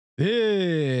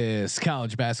This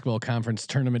college basketball conference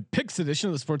tournament picks edition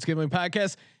of the Sports Gambling Podcast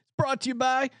is brought to you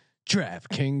by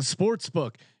DraftKings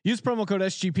Sportsbook. Use promo code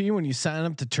SGP when you sign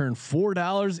up to turn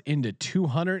 $4 into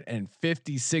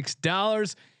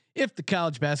 $256 if the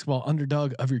college basketball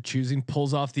underdog of your choosing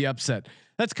pulls off the upset.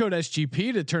 That's code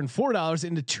SGP to turn $4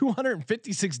 into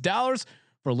 $256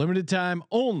 for a limited time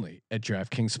only at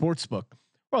DraftKings Sportsbook.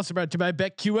 We're also brought to you by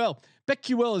BetQL.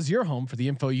 BetQL is your home for the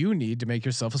info you need to make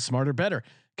yourself a smarter, better.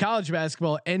 College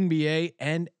basketball, NBA,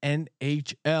 and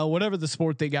NHL, whatever the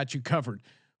sport, they got you covered.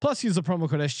 Plus, use the promo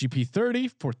code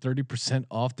SGP30 for 30%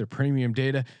 off their premium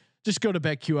data. Just go to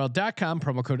betql.com,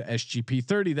 promo code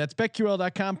SGP30. That's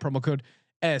betql.com, promo code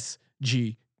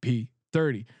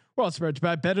SGP30. We're also brought to you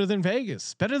by Better Than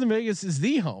Vegas. Better Than Vegas is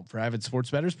the home for avid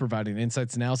sports bettors, providing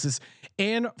insights, analysis,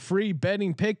 and free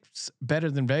betting picks. Better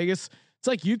Than Vegas. It's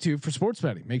like YouTube for sports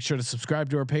betting. Make sure to subscribe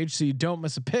to our page so you don't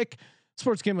miss a pick.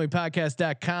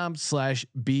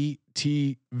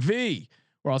 sportsgamblingpodcast.com/BTV.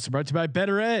 We're also brought to you by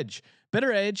Better Edge.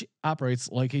 Better Edge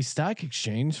operates like a stock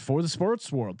exchange for the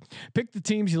sports world. Pick the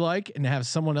teams you like and have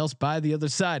someone else buy the other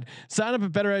side. Sign up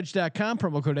at betteredge.com,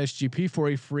 promo code SGP for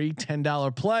a free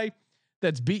 $10 play.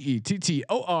 That's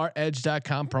BETTOR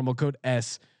edge.com, promo code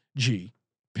SGP.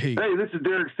 Hey, this is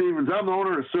Derek Stevens. I'm the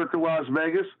owner of Circa Las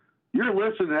Vegas. You're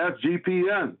listening to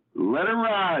SGPN. Let it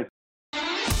ride.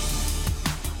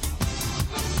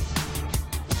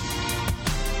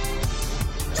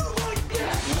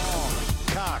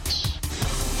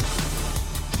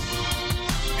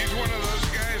 He's one of those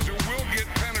guys who will get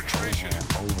penetration.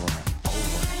 Over.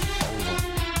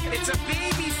 It's a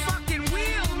baby fucking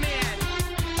wheel, man.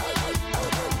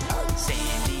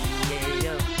 San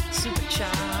Diego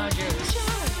Superchargers.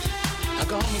 Now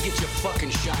go home and get your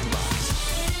fucking shine box.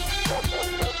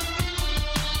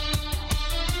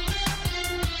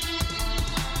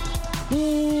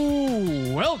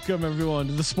 Ooh, welcome everyone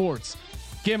to the Sports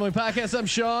Gambling Podcast. I'm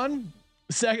Sean,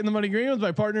 stacking the money green with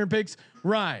my partner in picks,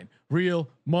 Ryan. Real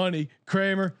money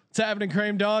Kramer. What's happening,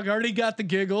 Kramer dog? Already got the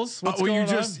giggles. What's going on?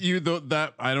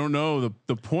 That I don't know.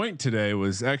 The point today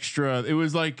was extra. It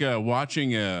was like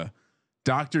watching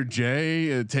Dr.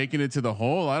 J taking it to the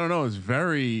hole. I don't know. It was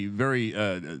very, very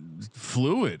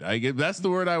fluid. That's the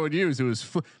word I would use. It was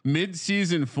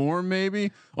mid-season form,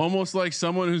 maybe almost like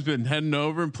someone who's been heading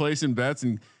over and placing bets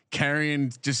and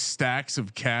carrying just stacks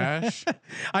of cash.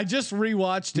 I just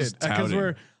rewatched it because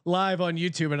we're live on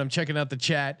YouTube and I'm checking out the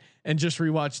chat and just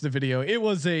rewatched the video. It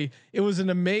was an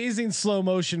amazing slow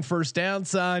motion first down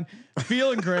sign.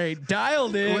 Feeling great,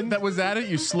 dialed in. That was at it.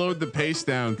 You slowed the pace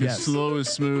down because slow is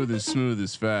smooth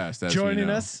is fast. Joining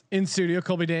us in studio,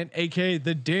 Colby Dant, aka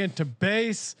the Dant to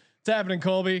Base. What's happening,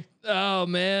 Colby? Oh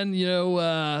man,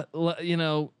 Les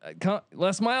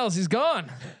Miles, he's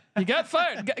gone. He got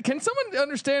fired. Can someone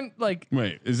understand? Like,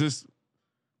 wait, is this?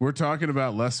 We're talking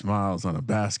about Les Miles on a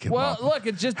basketball. Well, look,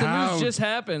 it's just the news just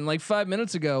happened like 5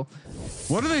 minutes ago.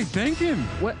 What are they thinking?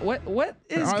 What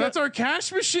is? That's our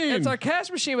cash machine. It's our cash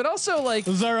machine, but also like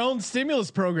this is our own stimulus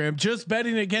program. Just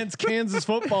betting against Kansas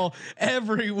football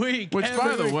every week. Which,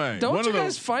 by the way, don't you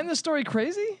guys find this story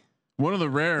crazy? One of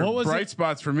the rare bright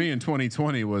spots for me in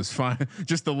 2020 was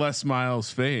just the Les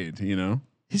Miles fade. You know,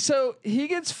 so he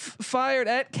gets fired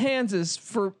at Kansas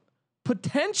for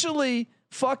potentially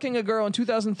fucking a girl in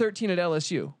 2013 at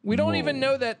LSU. We don't even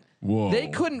know that they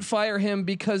couldn't fire him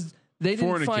because they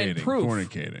didn't find proof.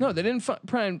 No, they didn't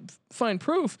find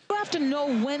proof. You have to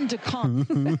know when to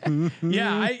come.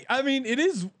 Yeah, I mean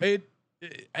it,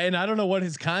 and I don't know what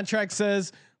his contract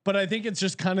says, but I think it's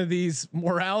just kind of these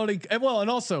morality. Well,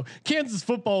 and also Kansas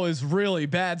football is really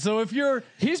bad. So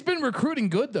he's been recruiting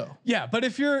good though. Yeah, but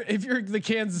if you're the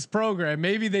Kansas program,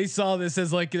 maybe they saw this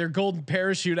as like their golden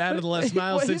parachute out of the Les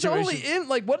Miles situation. He's only in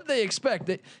what did they expect?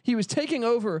 That he was taking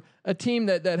over a team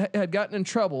that had gotten in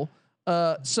trouble.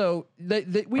 So we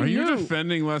are knew. You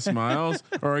defending Les Miles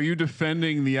or are you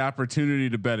defending the opportunity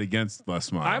to bet against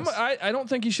Les Miles? I don't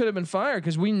think he should have been fired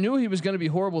because we knew he was going to be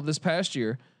horrible this past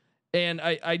year. And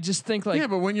I just think like, yeah,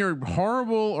 but when you're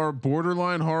horrible or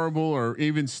borderline horrible or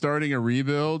even starting a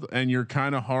rebuild and you're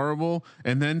kind of horrible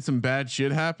and then some bad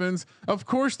shit happens, of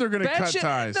course they're going to cut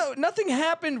ties. No, nothing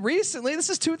happened recently. This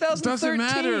is 2013. Doesn't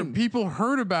matter. People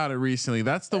heard about it recently.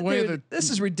 That's the way that this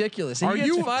is ridiculous. He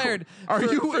gets fired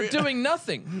for doing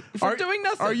nothing.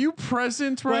 Are you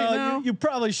present right now? You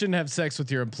probably shouldn't have sex with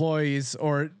your employees,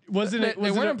 or wasn't it?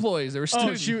 They weren't employees. They were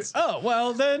students.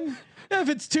 Well then. If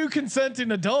it's two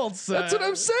consenting adults, that's what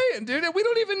I'm saying, dude. We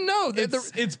don't even know.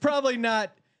 It's probably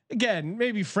not. again,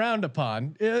 maybe frowned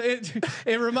upon. It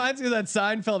reminds me of that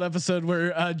Seinfeld episode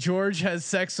where George has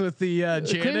sex with the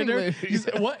janitor.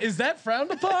 What is that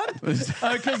frowned upon?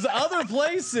 Because other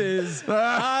places,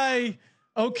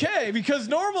 because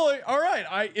normally, all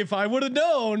right, if I would have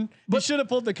known, you should have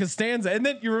pulled the Costanza. And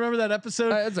then you remember that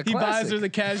episode? He buys her the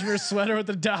cashmere sweater with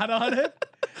the dot on it.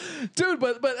 Dude,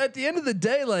 but at the end of the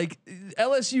day, like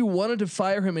LSU wanted to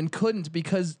fire him and couldn't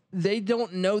because they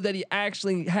don't know that he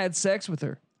actually had sex with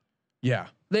her. Yeah.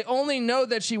 They only know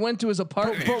that she went to his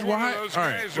apartment. But why? All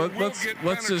right,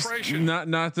 let's just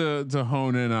not to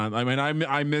hone in on. I mean, I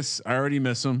already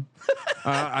miss him.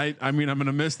 I mean, I'm going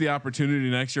to miss the opportunity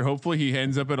next year. Hopefully, he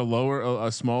ends up at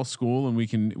a small school and we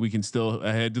can still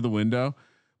head to the window.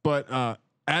 But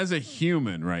as a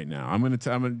human right now,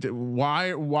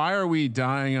 why are we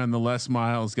dying on the Les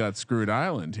Miles got screwed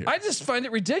island here? I just find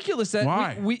it ridiculous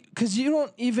that because you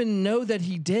don't even know that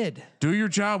he did. Do your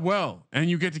job well, and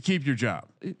you get to keep your job.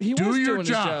 He was doing his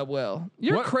job well.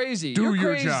 You're crazy. You're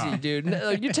crazy, dude.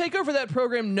 You take over that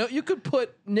program. No, you could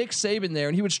put Nick Saban there,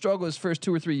 and he would struggle his first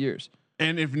 2 or 3 years.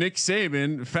 And if Nick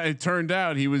Saban, it turned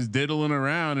out he was diddling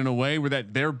around in a way where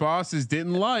that their bosses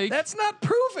didn't like. That's not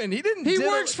proven. He didn't. He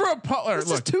works for a This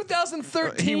is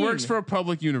 2013. He works for a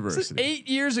public university. This is 8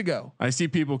 years ago. I see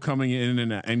people coming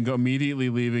in and go immediately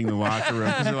leaving the locker room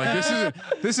because they're like,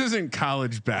 this isn't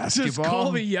college basketball. Just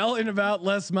Colby yelling about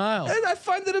Les Miles. I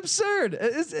find it absurd.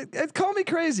 Call me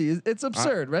crazy. It's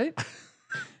absurd, right?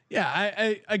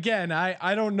 Yeah. I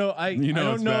don't know. I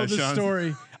don't know the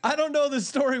story. I don't know the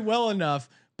story well enough,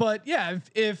 but yeah,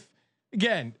 if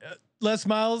again, Les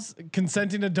Miles,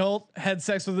 consenting adult, had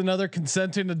sex with another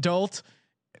consenting adult.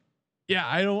 Yeah.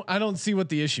 I don't see what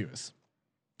the issue is.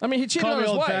 I mean, he cheated on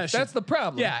his wife. That's the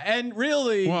problem. Yeah, and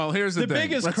really, well, here's the thing.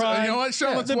 Biggest crime. You know what,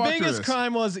 Sean, the biggest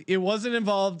crime was it wasn't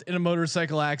involved in a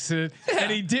motorcycle accident,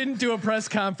 and he didn't do a press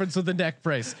conference with a neck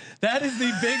brace. That is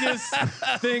the biggest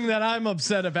thing that I'm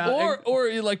upset about.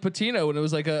 Or like Patino when it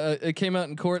was like it came out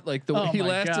in court like he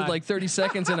lasted like 30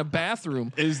 seconds in a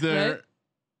bathroom. Is there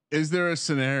a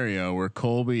scenario where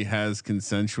Colby has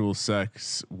consensual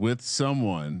sex with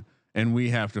someone? And we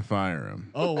have to fire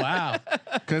him. Oh wow!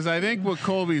 Because I think what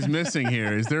Colby's missing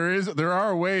here is there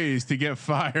are ways to get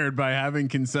fired by having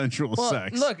consensual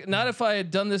sex. Look, not if I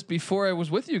had done this before I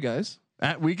was with you guys.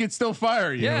 We could still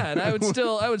fire you. Yeah, and I would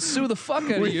sue the fuck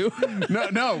out of you.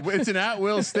 No, it's an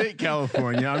at-will state,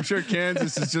 California. I'm sure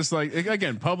Kansas is just like,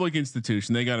 again, public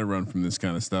institution. They got to run from this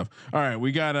kind of stuff. All right,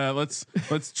 we got to let's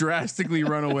drastically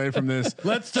run away from this.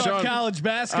 Let's talk Sean, college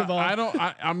basketball.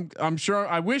 I'm sure.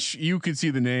 I wish you could see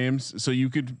the names so you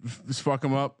could fuck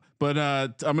them up. But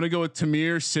I'm gonna go with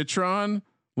Tamir Citron,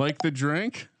 like the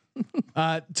drink.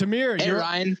 Tamir, hey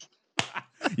Ryan.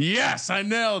 Yes, I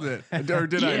nailed it. Or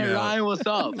did I? Yeah, Ryan, what's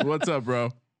up? What's up,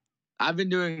 bro? I've been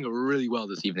doing really well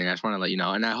this evening. I just want to let you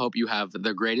know, and I hope you have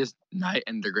the greatest night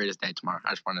and the greatest day tomorrow.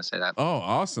 I just want to say that. Oh,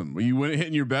 awesome! Were you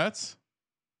hitting your bets,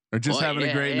 or just having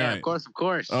a great night? Of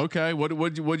course. Okay,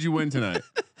 what'd you win tonight?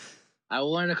 I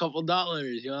won a couple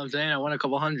dollars. You know what I'm saying? I won a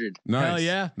couple hundred. Nice. Hell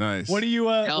yeah. Nice. What do you?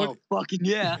 Fucking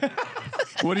yeah.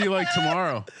 What do you like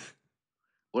tomorrow?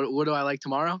 What do I like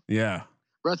tomorrow? Yeah.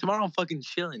 Bro, tomorrow I'm fucking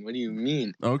chilling. What do you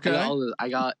mean? Okay. I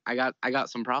got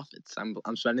some profits. I'm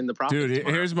spending the profits. Dude,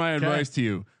 tomorrow. Here's my advice to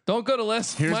you. Don't go to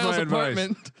Les Miles'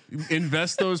 apartment.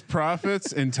 Invest those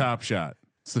profits in Top Shot.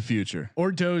 It's the future.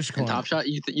 Or Dogecoin. Top Shot?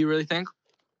 You really think?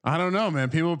 I don't know,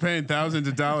 man. People are paying thousands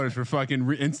of dollars for fucking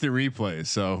instant replays.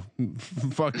 So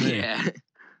fuck me. Yeah.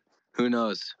 Who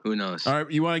knows? All right.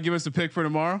 You want to give us a pick for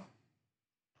tomorrow?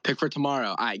 Pick for tomorrow.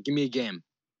 All right. Give me a game.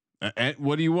 And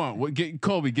what do you want?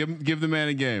 Colby, give the man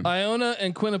a game. Iona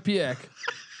and Quinnipiac.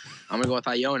 I'm gonna go with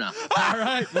Iona. All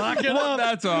right, lock it up.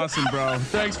 That's awesome, bro.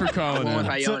 Thanks for calling in. With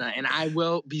Iona, and I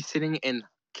will be sitting in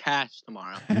cash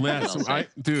tomorrow.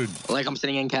 Dude, like I'm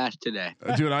sitting in cash today.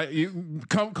 Dude, you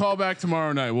call back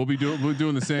tomorrow night. We'll be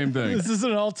doing the same thing. This is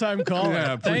an all-time call.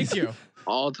 Yeah, thank you.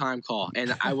 All-time call,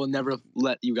 and I will never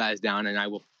let you guys down, and I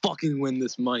will fucking win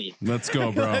this money. Let's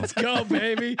go, bro. Let's go,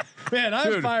 baby. Man,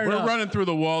 I'm fired up. We're running through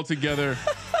the wall together.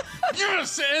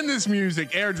 Yes, end this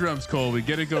music. Air drums, Colby.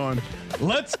 Get it going.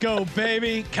 Let's go,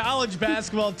 baby. College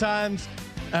basketball times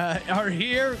are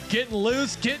here. Getting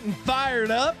loose, getting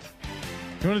fired up.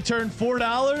 You want to turn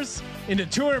 $4 into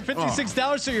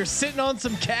 $256 so you're sitting on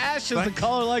some cash, as the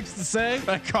caller likes to say.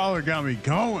 That caller got me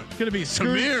going. It's gonna be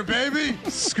Scrooge, baby.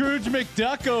 Scrooge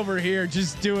McDuck over here,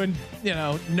 just doing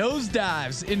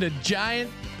nosedives into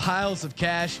giant piles of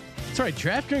cash. That's right,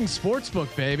 DraftKings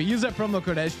Sportsbook, baby. Use that promo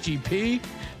code SGP.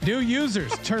 New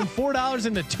users turn $4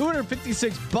 into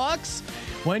 $256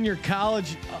 when your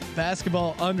college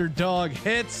basketball underdog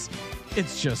hits.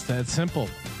 It's just that simple.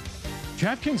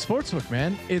 DraftKings Sportsbook,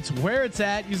 man. It's where it's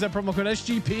at. Use that promo code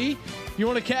SGP. You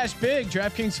want to cash big?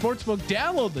 DraftKings Sportsbook.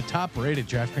 Download the top-rated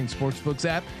DraftKings Sportsbooks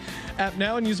app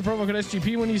now and use the promo code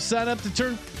SGP when you sign up to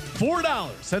turn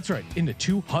 $4. That's right, into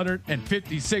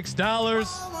 $256.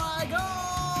 Oh my God.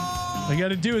 All you got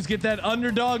to do is get that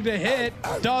underdog to hit.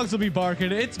 Dogs will be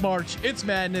barking. It's March. It's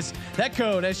madness. That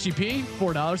code SGP,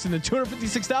 $4 into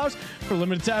 $256 for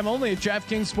limited time only at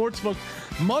DraftKings Sportsbook.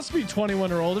 Must be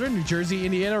 21 or older. New Jersey,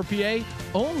 Indiana, or PA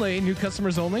only. New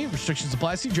customers only. Restrictions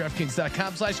apply. See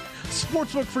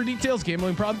DraftKings.com/sportsbook for details.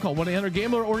 Gambling problem? Call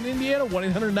 1-800-GAMBLER or in Indiana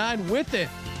 1-800-9-WITH-IT.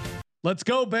 Let's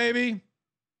go, baby.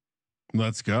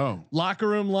 Let's go. Locker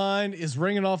room line is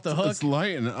ringing off the hook. Let's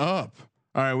lighten up.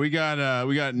 All right, we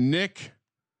got Nick,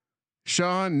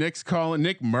 Sean, Nick's calling.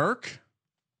 Nick Merck,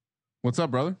 what's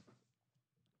up, brother?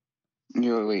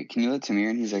 Yo, wait, can you let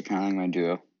Tamir in? He's like calling my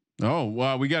duo. Oh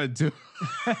wow, we got to do.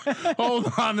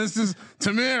 Hold on, this is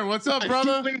Tamir. What's up,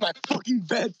 brother? I'm winning my fucking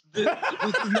bets. This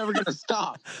is never gonna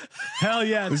stop. Hell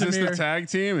yeah, is Tamir. This the tag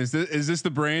team? Is this the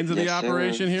brains of the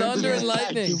operation here? Thunder and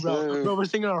lightning, bro. We're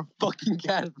singing our fucking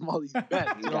cat from all these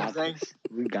bets. You know what I'm saying?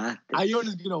 We got this.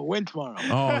 Iona's gonna win tomorrow.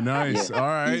 Oh, nice. Yeah. All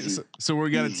right, so we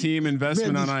got a team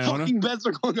investment Man, on these Iona. fucking bets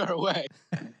are going our way.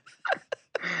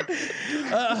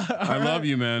 I love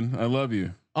you, man. I love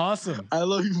you. Awesome. I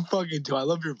love you fucking too. I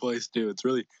love your voice too. It's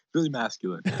really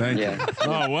masculine. Thank you.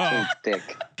 Oh wow. Thick.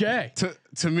 Okay.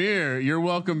 Tamir, you're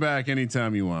welcome back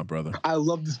anytime you want, brother. I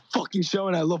love this fucking show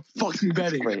and I love fucking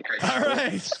betting. Great. All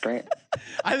right. It's great.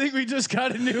 I think we just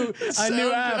got a new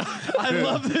app. I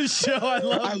love this show. I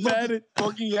love betting.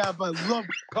 Fucking app. I love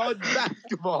college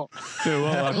basketball. Dude,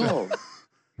 Oh,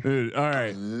 dude, all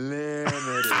right.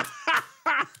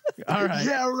 All right.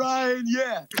 Yeah, Ryan.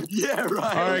 Yeah,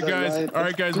 Ryan. All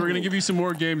right, guys. We're gonna give you some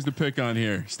more games to pick on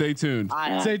here. Stay tuned.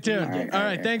 Stay tuned. All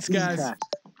right. Thanks, guys. All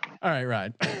right,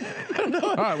 Ryan.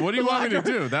 All right. What do you want me to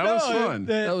do? That was fun.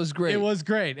 That was great. It was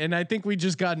great, and I think we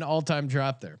just got an all-time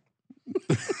drop there.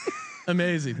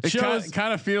 Amazing. It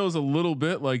kind of feels a little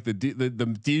bit like the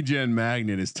DGen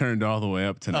magnet is turned all the way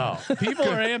up tonight. Oh, people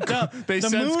are amped up. They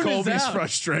sense Colby's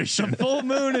frustration. The full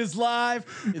moon is live.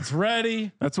 It's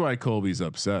ready. That's why Colby's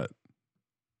upset.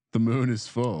 The moon is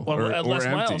full Well, or less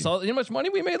empty. miles. You know how much money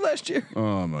we made last year?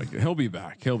 Oh my God, he'll be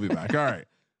back. All right.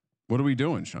 What are we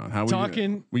doing, Sean? How are we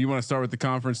talking? Well, you want to start with the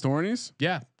conference tourneys?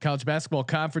 Yeah, college basketball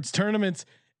conference tournaments,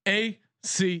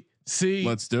 ACC.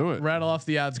 Let's do it. Rattle off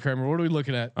the odds, Kramer. What are we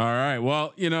looking at? All right.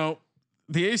 Well,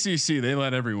 the ACC, they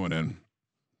let everyone in.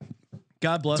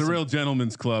 God bless. It's a real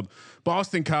gentleman's club.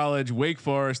 Boston College, Wake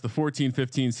Forest, the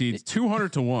 14-15 seeds,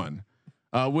 200-1,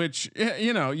 which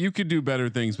you could do better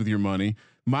things with your money.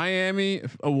 Miami,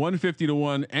 a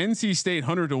 150-1, NC State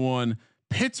 100-1,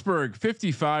 Pittsburgh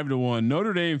 55-1,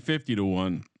 Notre Dame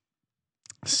 50-1,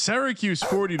 Syracuse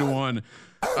 40-1.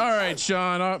 All right,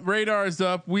 Sean, radar's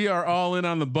up. We are all in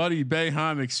on the Buddy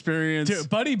Boeheim experience. Dude,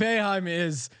 Buddy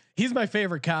Boeheim he's my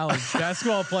favorite college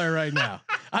basketball player right now.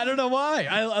 I don't know why.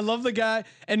 I love the guy,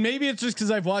 and maybe it's just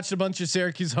because I've watched a bunch of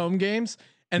Syracuse home games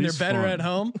and they're better at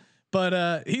home.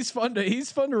 But he's fun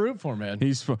to root for, man.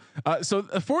 He's fun. So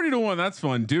 40-1, that's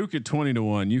fun. Duke at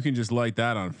 20-1, you can just light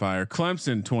that on fire.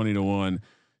 Clemson 20-1,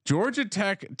 Georgia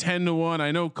Tech 10-1.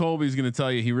 I know Colby's going to tell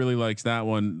you he really likes that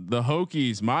one. The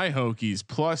Hokies, my Hokies,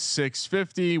 plus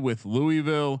 650 with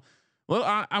Louisville.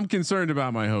 Well, I'm concerned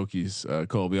about my Hokies,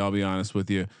 Colby. I'll be honest with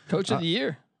you. Coach of the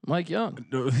year, Mike Young.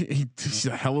 He's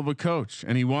a hell of a coach,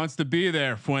 and he wants to be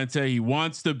there. Fuente, he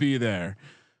wants to be there.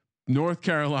 North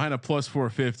Carolina plus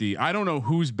 450. I don't know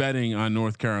who's betting on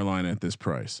North Carolina at this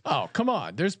price. Oh, come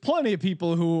on. There's plenty of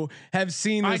people who have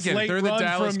seen this late They're run the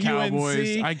Dallas from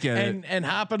Cowboys. UNC I get it. And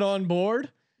hopping on board.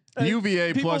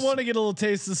 UVA people plus, want to get a little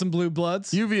taste of some blue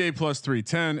bloods. UVA plus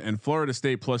 310 and Florida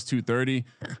State plus 230.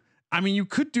 I mean, you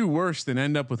could do worse than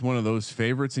end up with one of those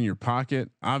favorites in your pocket.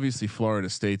 Obviously, Florida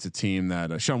State's a team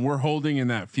that Sean, we're holding in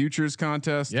that futures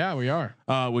contest. Yeah, we are.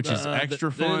 Which is extra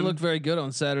They fun. didn't look very good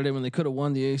on Saturday when they could have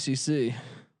won the ACC.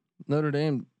 Notre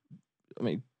Dame,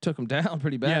 took them down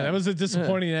pretty bad. Yeah, that was a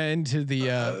disappointing end to the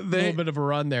little bit of a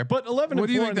run there. But 11-4 what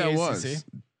do you think in the that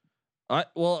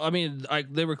ACC. was?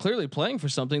 They were clearly playing for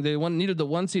something. They needed the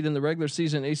 1 seed in the regular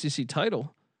season ACC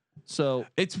title. So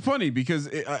it's funny because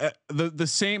the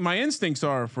same. My instincts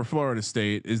are for Florida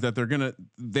State is that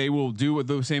they will do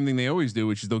the same thing they always do,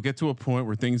 which is they'll get to a point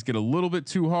where things get a little bit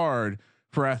too hard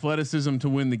for athleticism to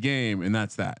win the game, and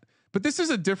that's that. But this is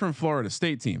a different Florida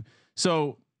State team.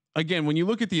 So again, when you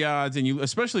look at the odds and you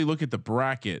especially look at the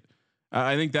bracket,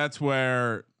 I think that's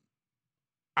where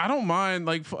I don't mind.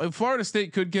 Like Florida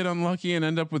State could get unlucky and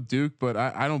end up with Duke, but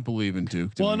I don't believe in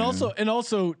Duke. Well, and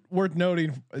also worth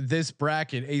noting this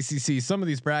bracket, ACC. Some of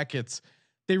these brackets,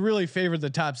 they really favor the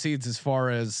top seeds as far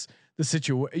as the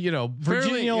situation. You know,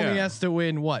 Virginia only has to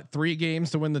win 3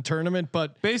 games to win the tournament,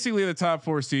 but basically the top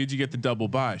 4 seeds, you get the double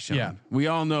bye. Sean. Yeah, we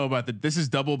all know about this is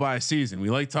double bye season. We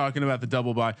like talking about the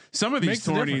double bye. Some of these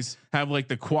tourneys have like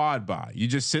the quad bye. You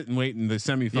just sit and wait in the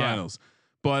semifinals. Yeah.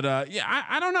 But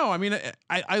I don't know. I mean,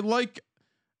 I like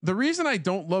the reason I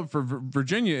don't love for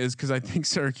Virginia is because I think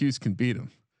Syracuse can beat them.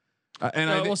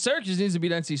 Well, Syracuse needs to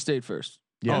beat NC State first.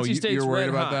 Yeah. NC State's you're worried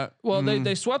about that? Well,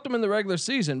 they swept them in the regular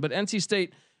season, but NC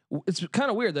State, it's kind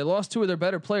of weird. They lost 2 of their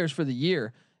better players for the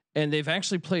year, and they've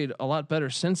actually played a lot better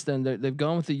since then. They've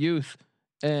gone with the youth,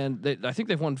 and I think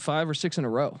they've won 5 or 6 in a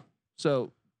row.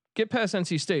 So get past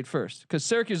NC State first, because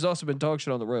Syracuse has also been dog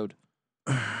shit on the road.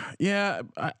 Yeah,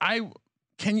 I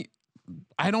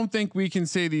don't think we can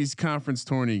say these conference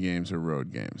tourney games are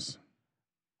road games.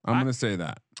 I'm going to say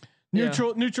that.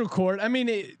 Neutral court. I mean,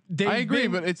 I agree,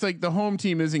 but it's like the home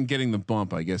team isn't getting the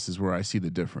bump, I guess is where I see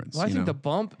the difference. Well, I think the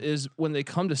bump is when they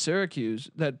come to Syracuse,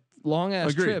 that long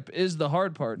ass trip is the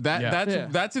hard part.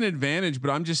 That's an advantage, but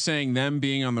I'm just saying them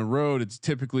being on the road, it's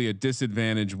typically a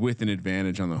disadvantage with an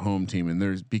advantage on the home team.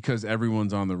 And because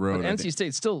everyone's on the road. But NC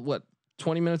State's still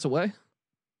 20 minutes away?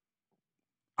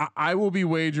 I will be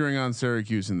wagering on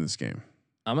Syracuse in this game.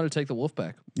 I'm going to take the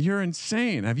Wolfpack. You're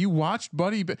insane. Have you watched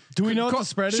Buddy? Do we know what the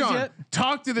spread Sean, is yet?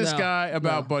 Talk to this guy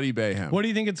about Buddy Bayham. What do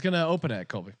you think it's going to open at,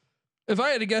 Colby? If I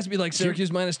had to guess, it'd be like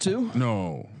Syracuse -2.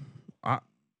 No,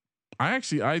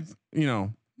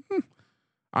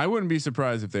 I wouldn't be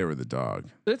surprised if they were the dog.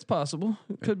 It's possible.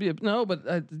 It could be but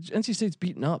NC State's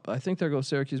beaten up. I think they'll go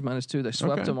Syracuse -2. They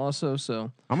swept them also.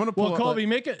 So I'm gonna pull. Well, Colby,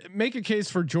 make a case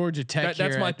for Georgia Tech.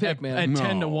 That's my pick, man. At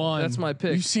 10-1. That's my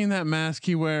pick. You've seen that mask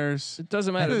he wears. It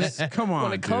doesn't matter. Come on.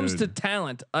 When it comes to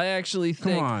talent, I actually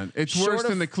think. Come on, it's worse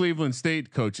than the Cleveland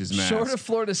State coach's mask. Short of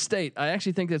Florida State, I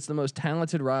actually think that's the most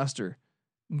talented roster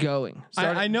going.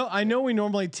 I know. We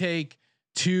normally take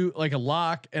 2, like a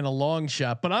lock and a long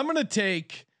shot, but I'm gonna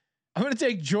take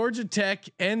Georgia Tech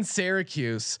and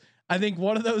Syracuse. I think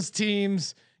one of those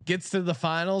teams gets to the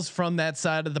finals from that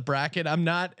side of the bracket. I'm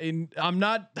not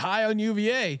high on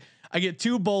UVA. I get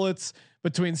 2 bullets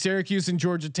between Syracuse and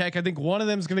Georgia Tech. I think one of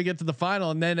them is going to get to the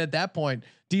final, and then at that point,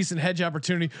 decent hedge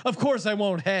opportunity. Of course, I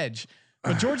won't hedge,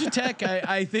 but Georgia Tech,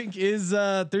 I think is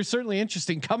they're certainly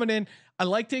interesting coming in. I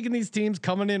like taking these teams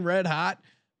coming in red hot.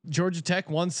 Georgia Tech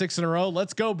won 6 in a row.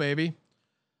 Let's go, baby.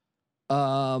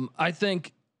 I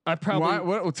think. I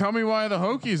probably tell me why the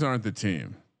Hokies aren't the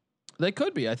team. They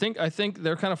could be. I think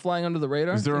they're kind of flying under the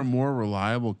radar. Is there a more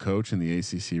reliable coach in the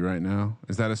ACC right now?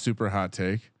 Is that a super hot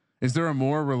take? Is there a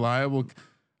more reliable?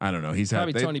 I don't know. He's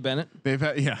probably Tony Bennett. They've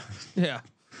had yeah.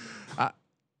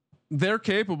 They're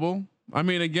capable. I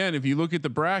mean, again, if you look at the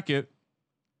bracket,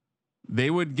 they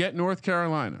would get North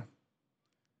Carolina.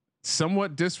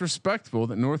 Somewhat disrespectful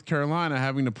that North Carolina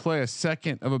having to play a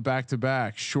second of a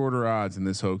back-to-back, shorter odds in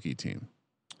this Hokie team.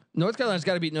 North Carolina's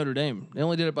got to beat Notre Dame. They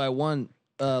only did it by 1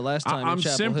 last time. I'm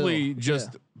simply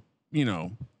just,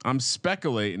 I'm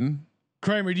speculating.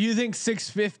 Kramer, do you think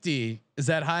 650 is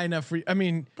that high enough for you? I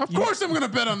mean, of course I'm going to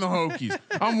bet on the Hokies.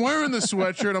 I'm wearing the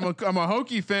sweatshirt. I'm a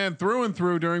Hokie fan through and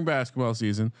through during basketball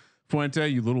season. Fuente,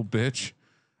 you little bitch.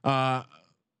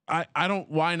 I don't.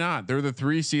 Why not? They're the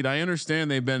 3 seed. I understand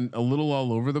they've been a little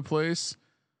all over the place,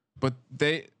 but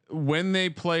when they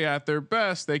play at their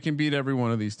best, they can beat every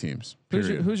one of these teams.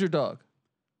 Who's your dog?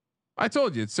 I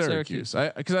told you it's Syracuse.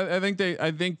 Because I think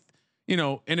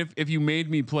and if you made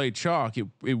me play chalk,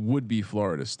 it would be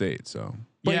Florida State. So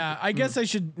yeah, I guess I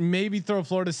should maybe throw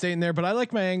Florida State in there, but I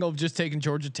like my angle of just taking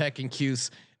Georgia Tech and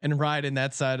Cuse and ride in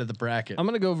that side of the bracket. I'm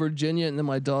gonna go Virginia and then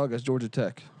my dog is Georgia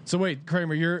Tech. So wait,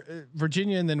 Kramer, you're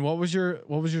Virginia, and then what was your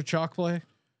chalk play?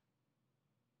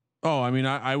 Oh, I mean,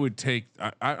 I would take.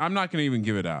 I'm not going to even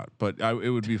give it out, but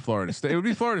it would be Florida State. It would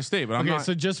be Florida State, but I'm not.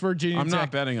 So just Virginia. I'm Tech.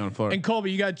 not betting on Florida. And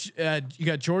Colby, you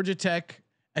got Georgia Tech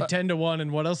at 10-1,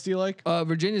 and what else do you like?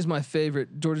 Virginia's my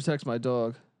favorite. Georgia Tech's my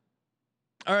dog.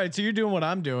 All right, so you're doing what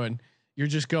I'm doing. You're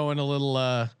just going a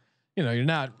little. You're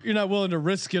not willing to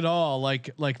risk it all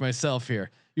like myself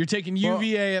here. You're taking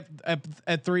UVA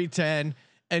at 310.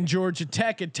 And Georgia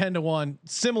Tech at 10-1,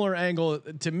 similar angle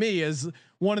to me as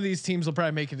one of these teams will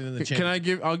probably make it into the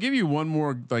championship. I'll give you one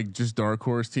more just dark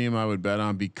horse team I would bet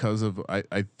on because of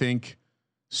I think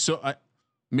so.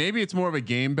 Maybe it's more of a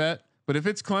game bet, but if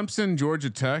it's Clemson, Georgia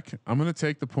Tech, I'm going to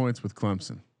take the points with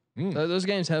Clemson. Those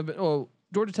games have been. Well,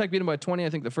 Georgia Tech beat them by 20. I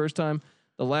think the first time.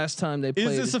 The last time they played.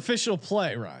 Is this official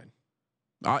play, Ryan?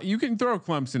 You can throw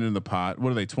Clemson in the pot.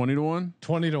 What are they? 20-1.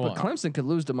 20-1. But Clemson could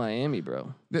lose to Miami,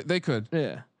 bro. They could.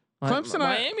 Yeah. Clemson,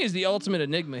 Miami is the ultimate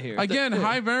enigma here. Again,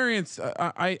 high variance.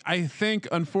 I think,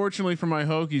 unfortunately for my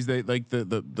Hokies, they like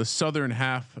the southern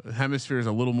hemisphere is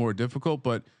a little more difficult.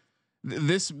 But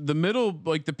the middle,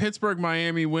 like the Pittsburgh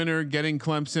Miami winner getting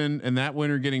Clemson and that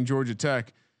winner getting Georgia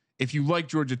Tech. If you like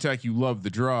Georgia Tech, you love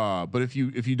the draw. But if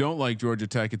you don't like Georgia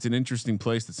Tech, it's an interesting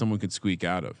place that someone could squeak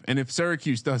out of. And if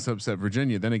Syracuse does upset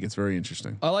Virginia, then it gets very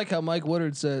interesting. I like how Mike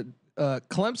Woodard said,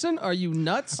 "Clemson, are you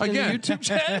nuts?" Again, in the YouTube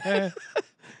chat.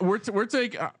 we're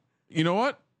taking. You know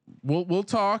what? We'll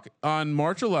talk on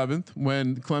March 11th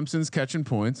when Clemson's catching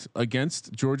points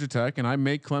against Georgia Tech, and I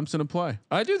make Clemson a play.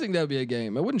 I do think that would be a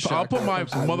game. It wouldn't. I'll put my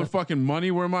motherfucking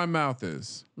money where my mouth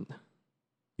is.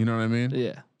 You know what I mean?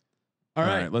 Yeah. All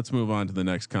right, let's move on to the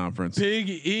next conference. Big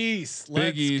East.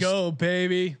 Let's go,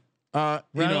 baby.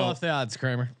 Rattle off the odds,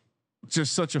 Kramer.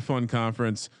 Just such a fun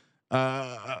conference.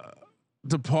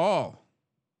 DePaul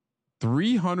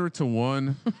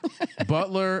 300-1,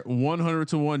 Butler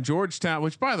 100-1, Georgetown.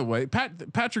 Which, by the way,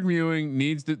 Patrick Ewing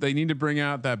they need to bring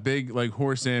out that big like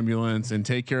horse ambulance and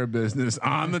take care of business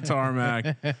on the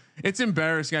tarmac. It's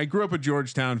embarrassing. I grew up a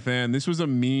Georgetown fan. This was a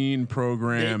mean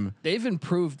program. They've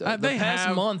improved.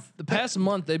 The past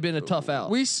month they've been a tough out.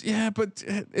 But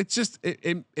it's just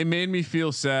it made me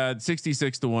feel sad.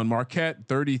 66-1, Marquette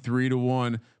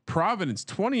 33-1, Providence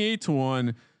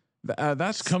 28-1.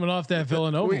 That's coming off that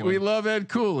Villanova. We love Ed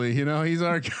Cooley. You know, he's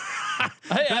our.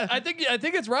 I think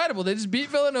it's rideable. They just beat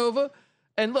Villanova,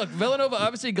 and look, Villanova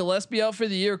obviously Gillespie out for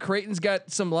the year. Creighton's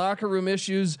got some locker room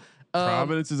issues.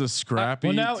 Providence is a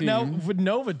scrappy now team. with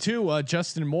Nova too.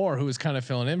 Justin Moore, who is kind of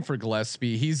filling in for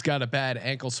Gillespie, he's got a bad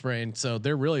ankle sprain, so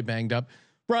they're really banged up.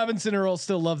 Robinson Earl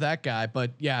still love that guy,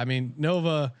 but yeah, I mean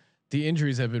Nova. The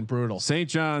injuries have been brutal. St.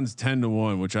 John's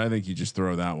 10-1, which I think you just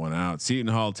throw that one out.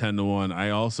 Seton Hall 10-1.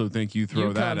 I also think you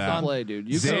throw that out. Play, dude.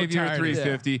 Xavier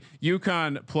 350,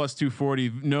 UConn plus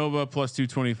 240, Nova plus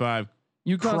 225.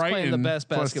 UConn's playing the best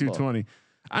basketball. Plus 220.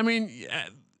 I mean,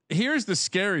 here's the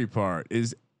scary part: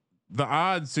 is the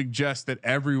odds suggest that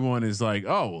everyone is like,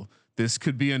 oh, this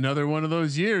could be another one of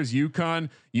those years. UConn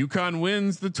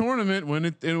wins the tournament when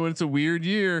it's a weird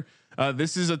year.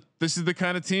 This is the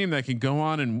kind of team that can go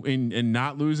on and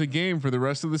not lose a game for the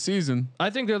rest of the season. I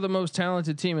think they're the most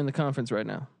talented team in the conference right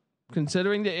now,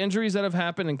 considering the injuries that have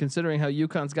happened and considering how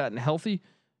UConn's gotten healthy.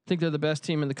 I think they're the best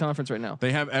team in the conference right now.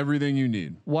 They have everything you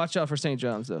need. Watch out for St.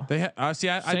 John's though. They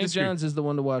St. John's is the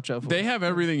one to watch out for. They have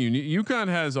everything you need. UConn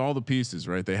has all the pieces,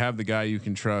 right? They have the guy you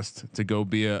can trust to go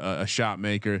be a shot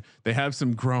maker. They have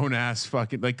some grown ass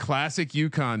fucking like classic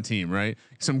UConn team, right?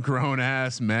 Some grown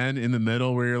ass men in the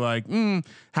middle where you're like,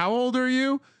 how old are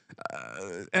you?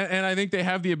 And I think they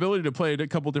have the ability to play a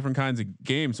couple different kinds of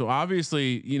games. So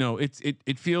obviously, you know,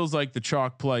 it feels like the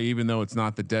chalk play, even though it's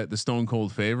not the stone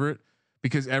cold favorite,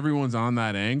 because everyone's on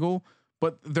that angle.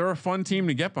 But they're a fun team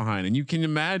to get behind, and you can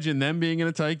imagine them being in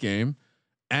a tight game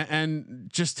and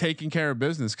just taking care of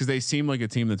business because they seem like a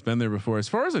team that's been there before. As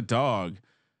far as a dog,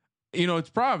 you know, it's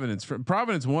Providence.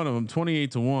 Providence, one of them,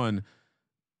 28-1.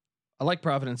 I like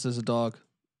Providence as a dog.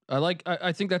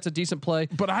 I think that's a decent play.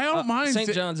 But I don't mind.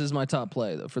 St. John's is my top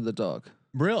play though for the dog.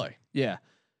 Really? Yeah.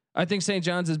 I think St.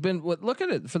 John's has been look at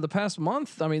it for the past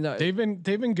month. I mean, they've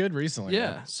been good recently.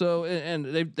 Yeah. So and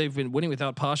they've been winning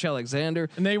without Posh Alexander,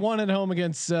 and they won at home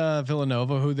against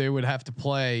Villanova, who they would have to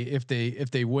play if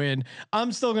they win.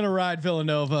 I'm still gonna ride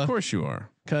Villanova. Of course you are,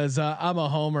 because I'm a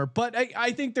homer. But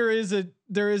I think there is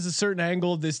a certain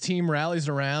angle this team rallies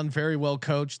around, very well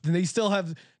coached, and they still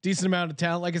have decent amount of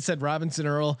talent. Like I said, Robinson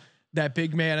Earl. That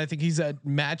big man, I think he's a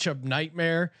matchup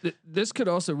nightmare. This could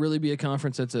also really be a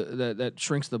conference that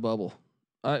shrinks the bubble.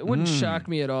 It wouldn't shock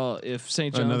me at all if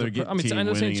St. John's. I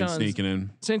know St. John's sneaking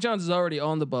in. St. John's is already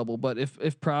on the bubble, but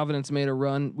if Providence made a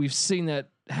run, we've seen that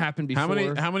happen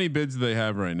before. How many bids do they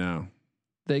have right now?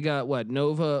 They got what?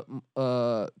 Nova,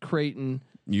 Creighton,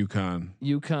 UConn,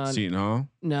 Seton Hall.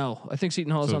 No, I think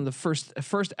Seton Hall is on the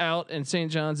first out, and St.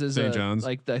 John's is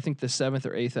like I think the 7th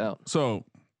or 8th out. So.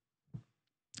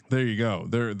 There you go.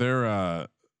 They're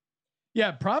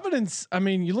Providence. I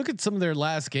mean, you look at some of their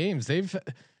last games. They've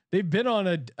been on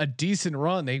a decent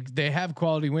run. They have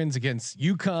quality wins against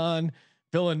UConn,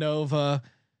 Villanova.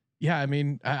 Yeah, I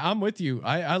mean, I'm with you.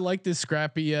 I like this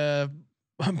scrappy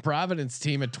Providence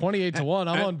team at 28-1.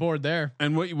 I'm on board there.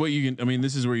 And what you can, I mean,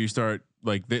 this is where you start.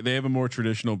 Like they have a more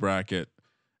traditional bracket,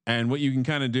 and what you can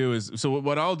kind of do is, so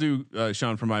what I'll do,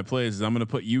 Sean, for my plays is I'm going to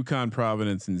put UConn,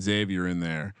 Providence, and Xavier in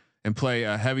there. And play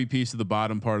a heavy piece of the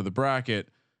bottom part of the bracket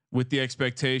with the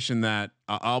expectation that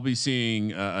I'll be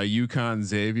seeing a UConn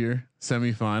Xavier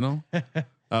semifinal.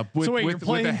 With, So wait, you're with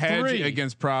playing a hedge 3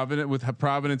 against Providence, with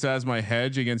Providence as my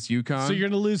hedge against UConn. So you're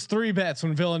going to lose 3 bets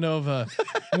when Villanova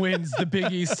wins the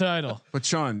Big East title. But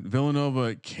Sean,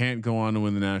 Villanova can't go on to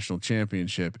win the national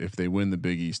championship if they win the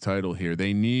Big East title here.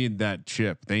 They need that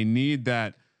chip. They need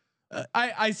that.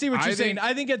 I see what you're saying.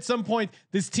 I think at some point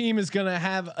this team is going to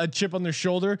have a chip on their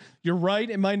shoulder. You're right.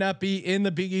 It might not be in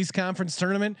the Big East Conference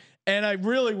tournament. And I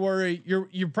really worry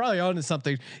you're probably onto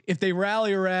something. If they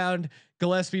rally around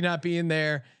Gillespie not being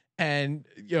there and,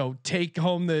 take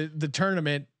home the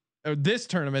tournament or this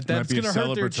tournament, that's going to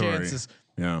hurt their chances.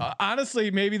 Yeah.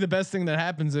 Honestly, maybe the best thing that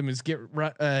happens to them is get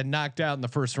knocked out in the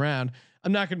first round.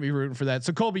 I'm not going to be rooting for that.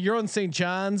 So Colby, you're on St.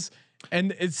 John's.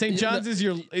 And St. John's is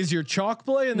your chalk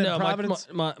play, and then Providence.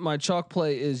 My chalk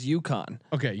play is UConn.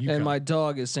 Okay, UConn. And my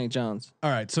dog is St. John's. All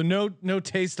right, so no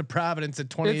taste of Providence at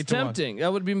 28. It's tempting.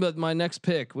 That would be, but my next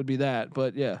pick would be that.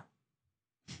 But yeah,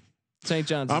 St.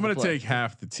 John's. I'm going to take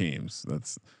half the teams.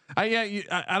 I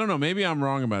don't know. Maybe I'm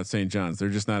wrong about St. John's. They're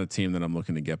just not a team that I'm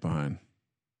looking to get behind.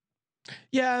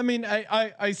 Yeah, I mean,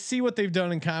 I see what they've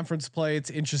done in conference play. It's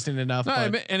interesting enough. No,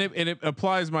 and it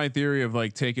applies my theory of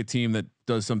like take a team that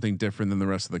does something different than the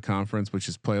rest of the conference, which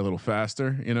is play a little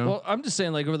faster. Well, I'm just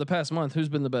saying, like over the past month, who's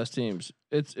been the best teams?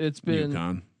 It's been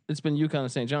UConn. It's been UConn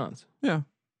and St. John's. Yeah,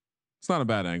 it's not a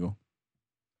bad angle.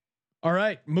 All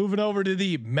right, moving over to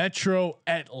the Metro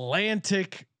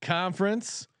Atlantic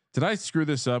Conference. Did I screw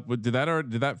this up? Did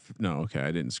that? No. Okay,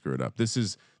 I didn't screw it up. This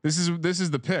is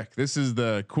the pick. This is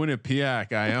the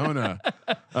Quinnipiac Iona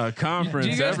conference.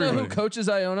 Do you guys know who coaches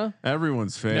Iona?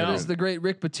 Everyone's favorite. That is the great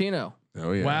Rick Pitino.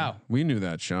 Oh yeah! Wow, we knew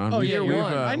that, Sean. Oh yeah,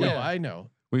 I know.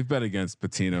 We've bet against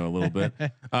Pitino a little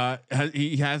bit.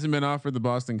 He hasn't been offered the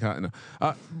Boston Cotton.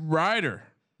 Ryder,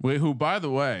 who by the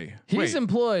way, he's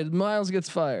employed. Miles gets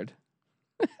fired.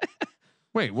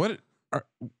 Wait, what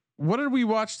did we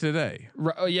watch today?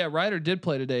 Oh yeah, Ryder did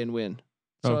play today and win.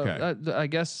 So okay. I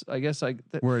guess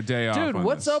we're a day off. Dude,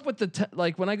 what's this. up with the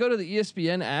like when I go to the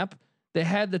ESPN app, they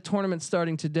had the tournament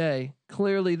starting today.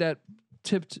 Clearly that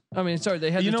tipped. I mean, sorry,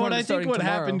 they had. You the know what I think? What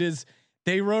tomorrow. happened is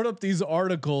they wrote up these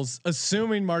articles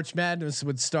assuming March Madness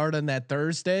would start on that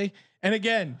Thursday. And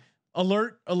again,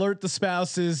 alert the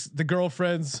spouses, the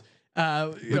girlfriends.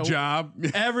 Job,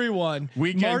 everyone.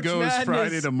 Weekend March goes Madness,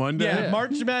 Friday to Monday. Yeah,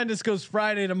 March Madness goes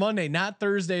Friday to Monday, not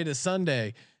Thursday to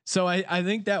Sunday. So I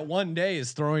think that one day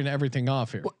is throwing everything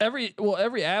off here. Well,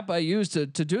 every app I use to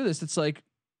do this, it's like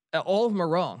all of them are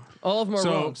wrong. All of them are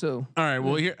wrong. So all right.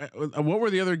 Well, here, what were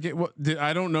the other?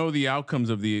 I don't know the outcomes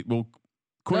of the. Well,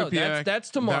 Quinnipiac. No, that's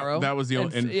tomorrow. That was the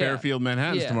and Fairfield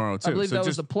Manhattan's tomorrow too. I believe so that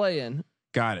was the play-in.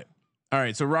 Got it. All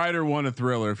right, so Ryder won a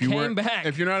thriller. If you were,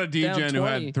 if you're not a DJ who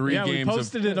had 3 games, we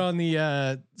posted it on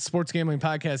the Sports Gambling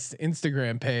Podcast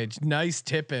Instagram page. Nice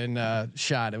tip and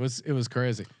shot. It was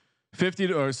crazy. 50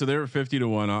 to, so they were 50 to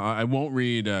 1. I won't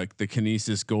read the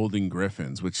Kinesis Golden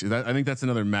Griffins, which I think that's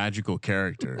another magical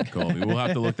character. Colby, we'll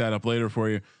have to look that up later for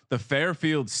you. The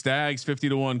Fairfield Stags 50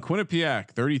 to 1.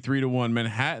 Quinnipiac 33 to 1.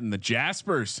 Manhattan the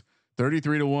Jaspers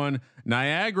 33 to 1.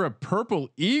 Niagara Purple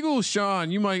Eagles, Sean,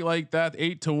 you might like that,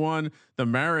 8 to 1. The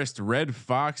Marist Red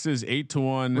Foxes 8 to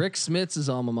 1. Rick Smith's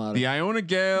alma mater. The Iona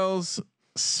Gales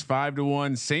 5 to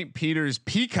 1. St. Peter's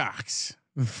Peacocks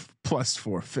plus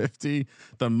 450.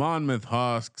 The Monmouth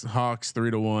Hawks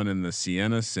 3 to 1, and the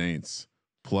Siena Saints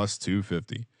plus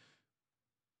 250.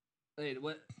 Wait,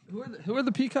 what? Who are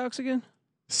the Peacocks again?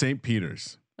 St.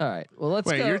 Peter's. All right. Well, let's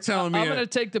go. You're telling me I'm going to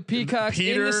take the Peacocks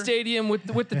in the stadium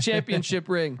with the championship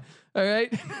ring. All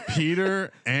right.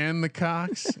 Peter and the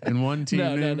Cox in one team.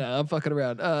 No. I'm fucking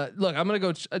around. Look, I'm going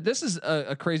to go. This is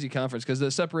a crazy conference because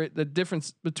the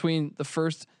difference between the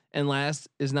first and last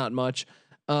is not much.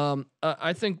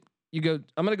 I think you go.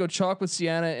 I'm going to go chalk with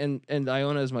Siena and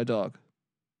Iona as my dog.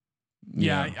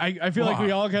 Yeah, I feel like we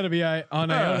all got to be on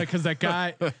Iona because that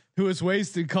guy who was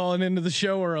wasted calling into the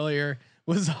show earlier.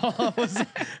 He's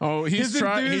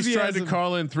tried to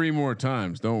call in 3 more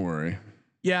times. Don't worry.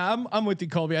 Yeah, I'm with you,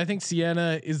 Colby. I think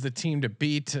Siena is the team to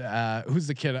beat. Who's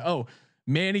the kid? Oh,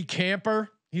 Manny Camper.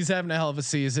 He's having a hell of a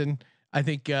season. I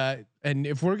think. And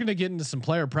if we're gonna get into some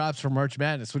player props for March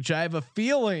Madness, which I have a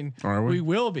feeling we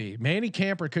will be, Manny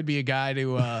Camper could be a guy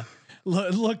to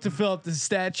look to fill up the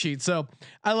stat sheet. So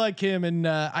I like him, and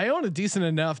I own a decent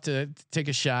enough to take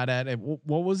a shot at it.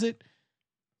 What was it?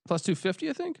 Plus 250,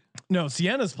 I think. No,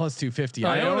 Siena's plus 250.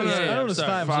 Iona's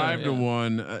 5 to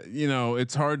 1.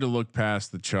 It's hard to look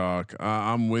past the chalk.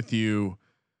 I'm with you.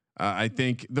 I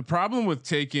think the problem with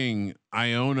taking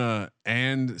Iona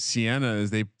and Siena is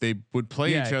they would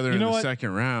play each other in the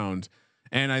second round.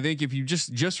 And I think if you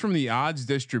just from the odds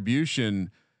distribution,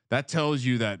 that tells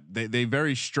you that they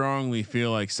very strongly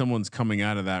feel like someone's coming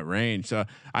out of that range. So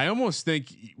I almost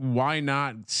think, why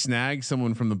not snag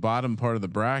someone from the bottom part of the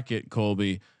bracket,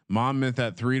 Colby? Monmouth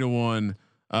at 3-1.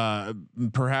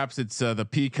 Perhaps it's the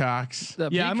Peacocks. The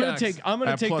I'm gonna Peacocks. take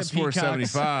plus the Peacocks.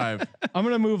 475. I'm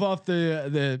gonna move off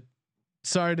the.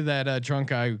 Sorry to that drunk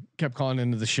guy who kept calling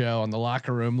into the show on the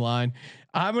locker room line.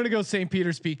 I'm gonna go St.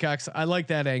 Peter's Peacocks. I like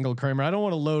that angle, Kramer. I don't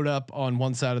want to load up on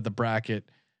one side of the bracket,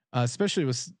 especially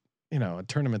with a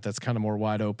tournament that's kind of more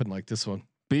wide open like this one.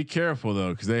 Be careful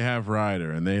though, because they have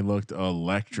Ryder and they looked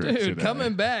electric. Dude, today.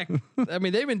 coming back. I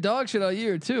mean, they've been dog shit all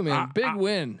year too, man. Big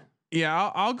win.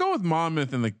 Yeah, I'll go with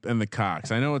Monmouth and the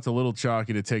Cox. I know it's a little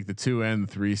chalky to take the 2 and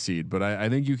 3 seed, but I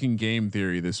think you can game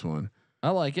theory this one. I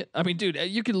like it. I mean, dude,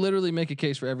 you could literally make a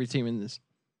case for every team in this.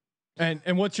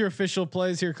 And what's your official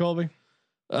plays here, Colby?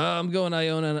 I'm going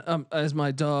Iona as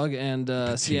my dog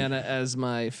and Sienna as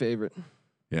my favorite.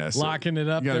 Yeah, so locking it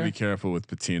up. You got to there. be careful with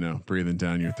Patino breathing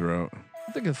down your throat.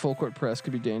 I think a full court press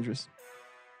could be dangerous.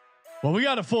 Well, we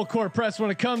got a full court press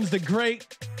when it comes to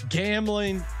great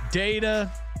gambling data.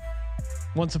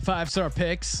 Want some 5-star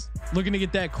picks? Looking to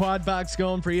get that quad box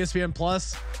going for ESPN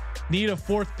Plus? Need a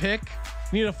 4th pick?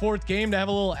 Need a 4th game to have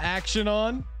a little action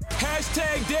on?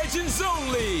 #Legends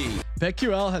only.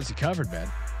 BetQL has you covered,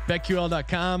 man.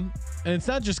 BetQL.com, and it's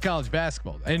not just college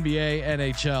basketball, NBA,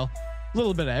 NHL, a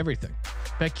little bit of everything.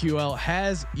 BetQL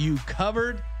has you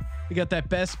covered. You got that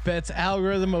best bets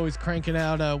algorithm, always cranking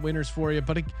out winners for you,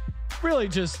 but really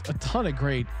just a ton of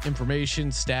great information,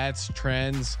 stats,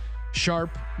 trends,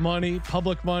 sharp money,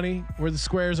 public money, where the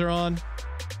squares are on.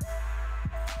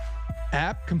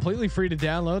 App completely free to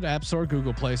download, App Store,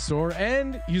 Google Play Store,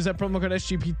 and use that promo code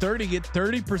SGP30, get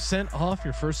 30% off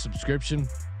your first subscription.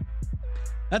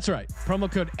 That's right,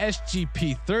 promo code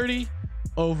SGP30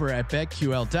 over at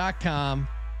BetQL.com.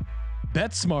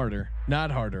 Bet smarter,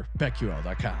 not harder.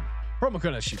 BetQL.com. Promo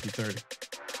code SGP30.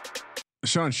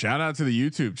 Sean, shout out to the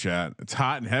YouTube chat. It's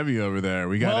hot and heavy over there.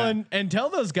 We got and tell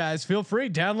those guys, feel free,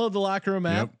 download the Locker Room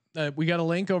app. We got a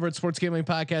link over at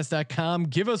sportsgamblingpodcast.com.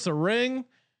 Give us a ring.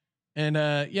 And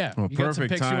you got some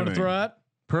picks you want to throw out?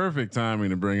 Perfect timing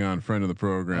to bring on friend of the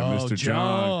program, Mr.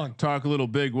 John. Talk a little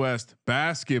Big West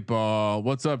basketball.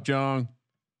 What's up, John?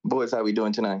 Boys, how we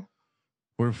doing tonight?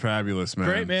 We're fabulous, man.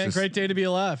 Great, man. Great day to be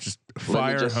alive. Just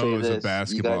fire hose of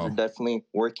basketball. You guys are definitely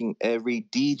working every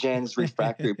DGen's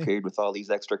refractory period with all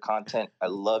these extra content. I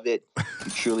love it.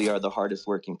 You truly are the hardest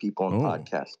working people in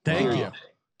podcast. Thank you.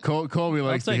 Colby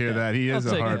likes to hear that. He is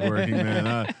a hardworking man.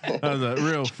 That was a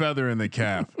real feather in the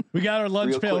cap. We got our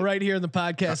lunch pail right here in the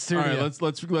podcast studio. All right,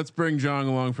 let's bring John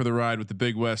along for the ride with the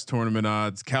Big West tournament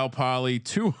odds. Cal Poly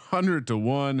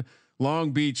 200-1,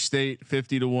 Long Beach State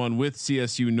 50-1 with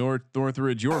CSU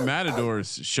Northridge. Your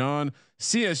Matadors, Sean.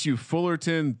 CSU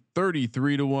Fullerton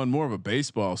 33-1, more of a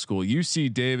baseball school.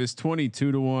 UC Davis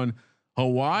 22-1.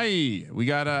 Hawaii, we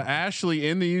got Ashley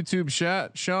in the YouTube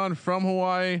chat. Sean from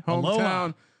Hawaii,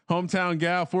 hometown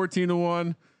gal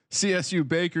 14-1. CSU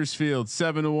Bakersfield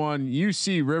 7-1.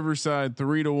 UC Riverside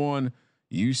 3-1.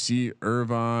 UC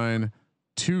Irvine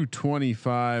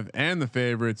 225, and the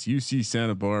favorites UC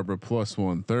Santa Barbara plus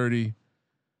 130.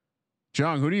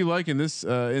 John, who do you like in this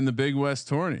in the Big West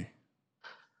tourney?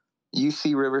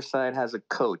 UC Riverside has a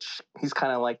coach. He's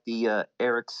kind of like the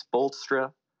Eric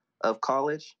Spoelstra of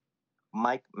college.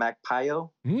 Mike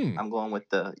Macpayo. I'm going with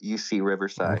the UC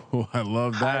Riverside. Oh, I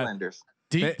love that. Highlanders.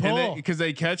 Deep pull. Because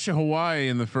they catch Hawaii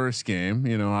in the first game.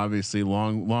 You know, obviously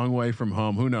long way from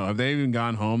home. Who knows? Have they even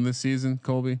gone home this season,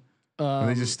 Colby? Or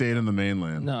they just stayed on the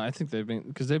mainland. No, I think they've been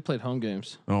because they played home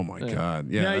games. Oh my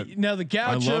God! Yeah. Now the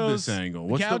Gauchos. I love this angle.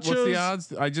 What's the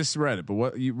odds? I just read it, but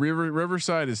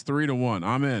Riverside is 3-1.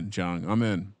 I'm in, John. I'm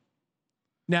in.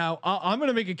 Now I'm going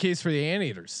to make a case for the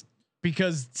Anteaters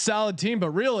because solid team,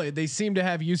 but really they seem to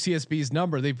have UCSB's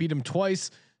number. They beat them twice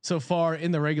so far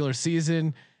in the regular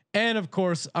season, and of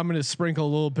course I'm going to sprinkle a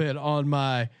little bit on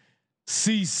my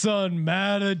CSUN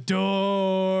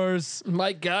Matadors.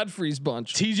 Mike Godfrey's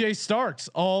bunch. TJ Starks,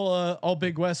 all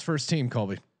Big West first team,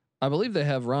 Colby. I believe they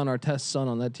have Ron Artest's son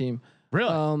on that team.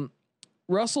 Really?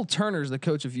 Russell Turner's the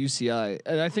coach of UCI,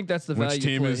 and I think that's the value. Which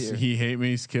team is here. He Hate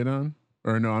Me's kid on?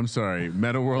 Or no, I'm sorry,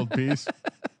 Meta World Peace.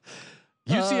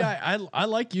 UCI, I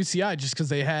like UCI just because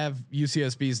they have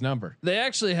UCSB's number. They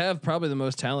actually have probably the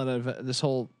most talent of this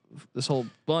whole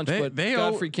bunch, but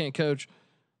Godfrey can't coach.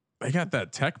 They got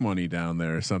that tech money down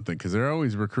there or something because they're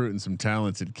always recruiting some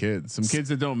talented kids, some kids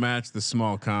that don't match the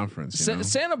small conference.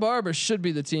 Santa Barbara should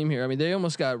be the team here. I mean, they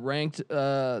almost got ranked.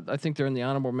 I think they're in the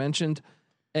honorable mentioned.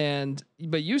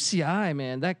 But UCI,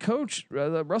 man, that coach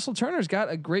Russell Turner's got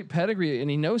a great pedigree, and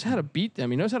he knows how to beat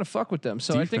them. He knows how to fuck with them.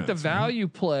 So I think the value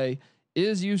play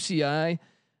is UCI.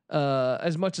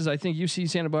 As much as I think UC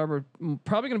Santa Barbara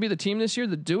probably going to be the team this year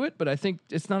to do it, but I think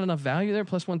it's not enough value there.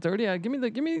 Plus 130. Give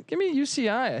me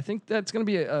UCI. I think that's going to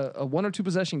be a 1 or 2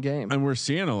 possession game. And we're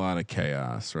seeing a lot of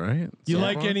chaos, right? You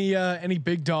like any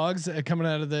big dogs coming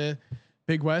out of the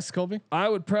Big West, Colby? I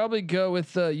would probably go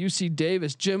with UC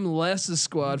Davis, Jim Less's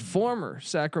squad, former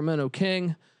Sacramento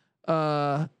King.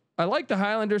 I like the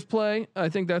Highlanders play. I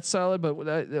think that's solid. But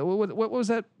what was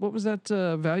that? What was that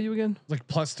value again? Like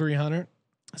plus 300.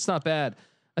 It's not bad.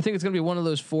 I think it's going to be one of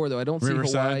those 4 though. I don't see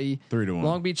Hawaii, 3-1.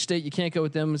 Long Beach State. You can't go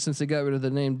with them since they got rid of the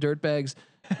name Dirtbags.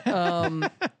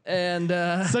 And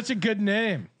such a good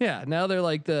name. Yeah. Now they're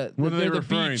like they're the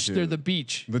beach. They're the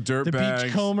beach. The dirt the bags.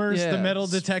 Beach combers, the metal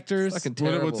detectors. Fucking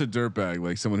terrible. What's a dirt bag?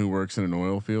 Like someone who works in an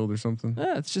oil field or something?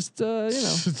 Yeah, it's just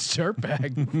it's dirt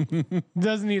bag.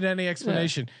 Doesn't need any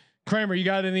explanation. Yeah. Kramer, you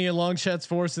got any long shots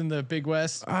for us in the Big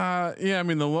West? Yeah, I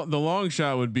mean the long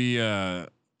shot would be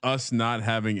us not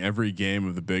having every game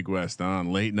of the Big West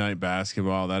on late night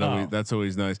basketball. That's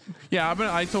always nice. Yeah,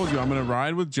 I told you I'm gonna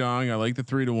ride with Jong. I like the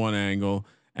 3-1 angle,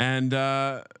 and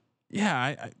no,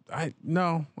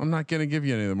 I'm not gonna give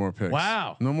you any more picks.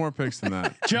 Wow, no more picks than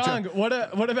that. Jong,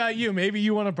 what about you? Maybe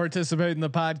you want to participate in the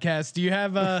podcast. Do you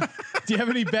have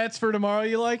any bets for tomorrow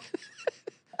you like?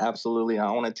 Absolutely,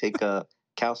 I want to take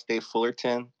Cal State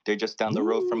Fullerton. They're just down the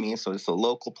road from me, so it's a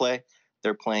local play.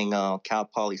 They're playing Cal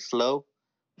Poly Slow.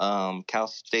 Cal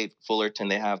State Fullerton,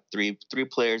 they have three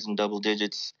players in double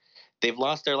digits. They've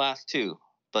lost their last 2,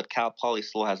 but Cal Poly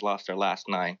Slow has lost their last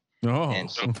 9. Oh,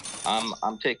 and so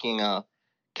I'm taking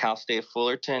Cal State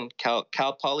Fullerton. Cal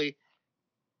Poly,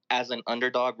 as an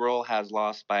underdog role, has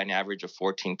lost by an average of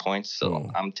 14 points. So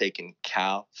I'm taking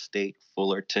Cal State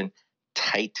Fullerton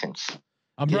Titans.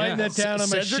 I'm writing that down on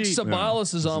my Cedric sheet.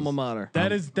 Sabalas' alma mater.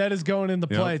 That is going into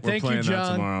play. Thank you,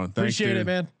 John. Appreciate it,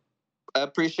 man. I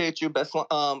appreciate you. Best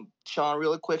Sean,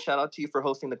 really quick shout out to you for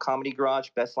hosting the Comedy Garage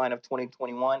Best Line of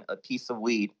 2021, A Piece of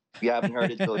Weed. If you haven't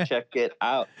heard it, go check it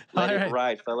out. Let it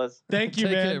ride, fellas. Thank you,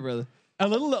 Take man. care, brother. A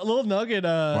little nugget.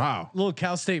 Wow. Little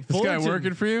Cal State. This Fullerton. guy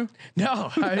working for you?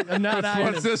 No, I'm not.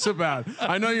 What's this about?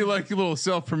 I know you like a little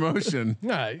self promotion.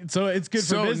 So it's good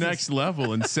for business. Next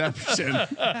level inception.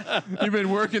 You've been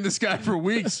working this guy for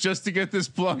weeks just to get this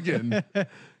plug in.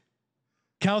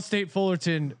 Cal State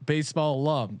Fullerton baseball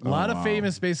alum. A lot of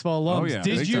famous baseball alums. Oh, yeah.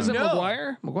 Did you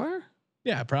know McGuire?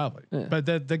 Yeah, probably. Yeah. But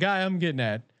the guy I'm getting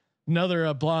at,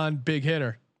 another blonde big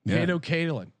hitter, Cato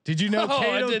Kalin. Did you know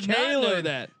Cato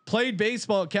Kalin played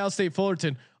baseball at Cal State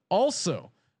Fullerton?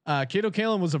 Also, Cato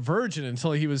Kalin was a virgin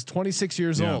until he was 26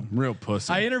 years old. Real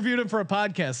pussy. I interviewed him for a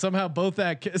podcast. Somehow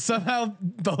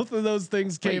both of those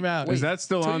things came out. Is that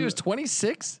still on? He was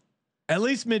 26. At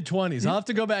least mid 20s. I'll have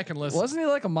to go back and listen. Wasn't he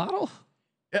like a model?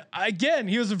 Again,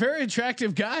 he was a very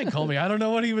attractive guy. Colby, I don't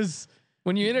know what he was.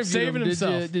 When you interviewed saving him,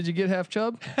 himself. Did you get half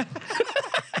chub?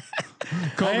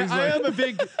 I am a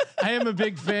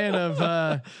big fan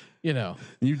of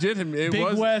you did him. It Big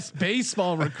was West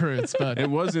baseball recruits, but it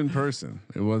was in person.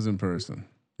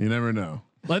 You never know.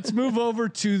 Let's move over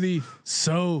to the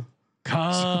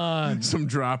SoCon. Some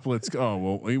droplets. Oh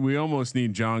well, we almost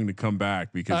need Jong to come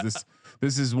back because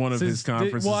this is one of his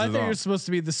conferences. Well, I think you're supposed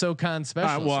to be the SoCon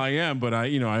specialist. Well, I am, but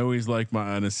I always like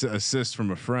an assist from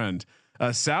a friend.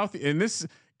 South, and this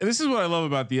is what I love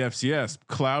about the FCS,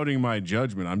 clouding my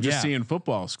judgment. I'm just seeing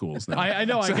football schools now. I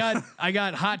know. I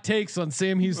got hot takes on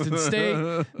Sam Houston State,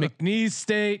 McNeese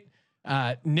State,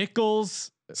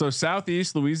 Nichols. So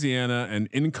Southeast Louisiana and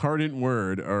Incarnate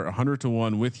Word are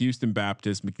 100-1 with Houston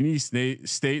Baptist. McNeese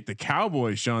State, the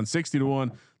Cowboys, Sean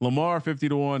 60-1, Lamar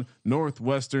 50-1,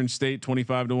 Northwestern State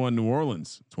 25-1, New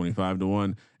Orleans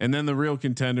 25-1, and then the real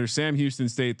contender Sam Houston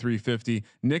State 350,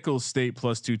 Nichols State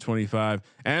plus 225,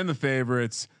 and the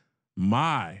favorites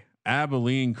my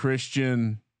Abilene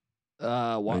Christian.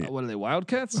 What are they?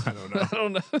 Wildcats? I don't know. I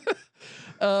don't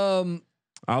know.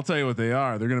 I'll tell you what they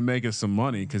are. They're going to make us some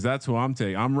money because that's who I'm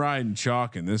taking. I'm riding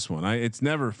chalk in this one. It's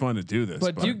never fun to do this.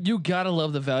 But you gotta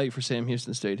love the value for Sam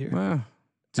Houston State here.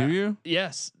 Do you?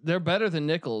 Yes, they're better than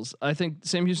Nichols. I think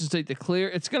Sam Houston State the clear.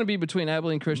 It's going to be between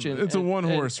Abilene Christian. It's a one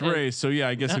horse race, so yeah,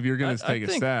 I guess if you're going to take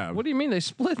a stab. What do you mean they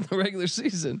split in the regular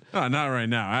season? Oh, not right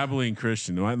now. Abilene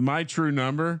Christian. My true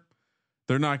number.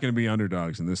 They're not going to be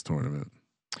underdogs in this tournament.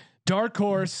 Dark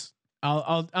horse.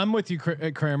 I'm with you,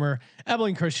 Kramer.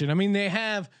 Abilene Christian. I mean, they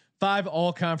have 5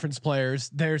 all-conference players.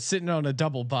 They're sitting on a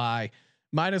double bye,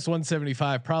 minus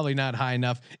 175. Probably not high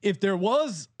enough. If there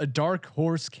was a dark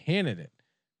horse candidate,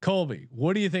 Colby,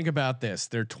 what do you think about this?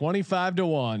 They're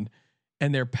 25-1,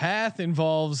 and their path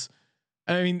involves.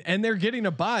 I mean, and they're getting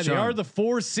a bye. They are the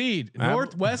 4 seed.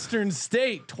 Northwestern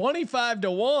State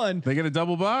 25-1. They get a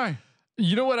double bye.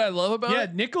 You know what I love about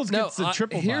it? Nichols gets the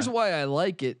triple. Here's bye. why I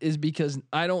like it is because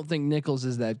I don't think Nichols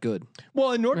is that good.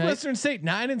 Well, in Northwestern State,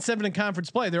 9-7 in conference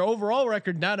play. Their overall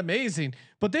record not amazing,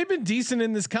 but they've been decent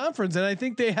in this conference, and I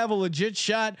think they have a legit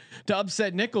shot to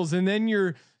upset Nichols. And then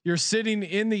you're sitting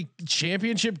in the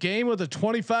championship game with a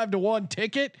 25-1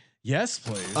 ticket. Yes,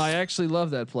 please. I actually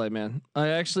love that play, man. I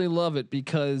actually love it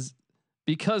because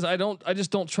I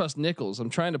just don't trust Nichols. I'm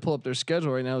trying to pull up their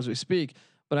schedule right now as we speak,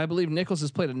 but I believe Nichols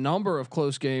has played a number of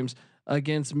close games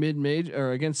against mid-major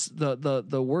or against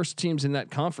the worst teams in that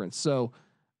conference. So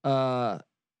I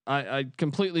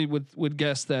completely would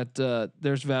guess that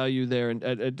there's value there and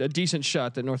a decent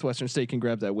shot that Northwestern State can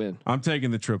grab that win. I'm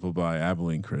taking the triple by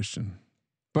Abilene Christian,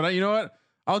 but you know what?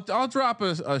 I'll drop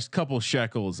a couple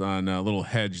shekels on a little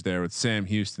hedge there with Sam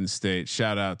Houston State.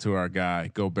 Shout out to our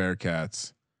guy, go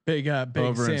Bearcats. Big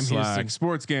over Sam in Slack. Houston.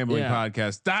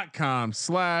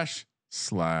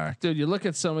 sportsgamblingpodcast.com/Slack. Dude, you look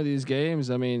at some of these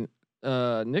games. I mean,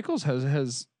 Nichols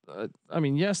has. I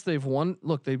mean, yes, they've won.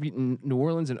 Look, they've beaten New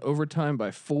Orleans in overtime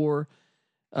by 4.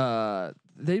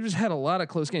 They just had a lot of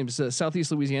close games.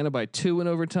 Southeast Louisiana by 2 in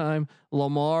overtime.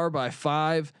 Lamar by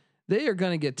 5. They are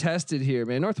going to get tested here,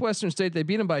 man. Northwestern State, they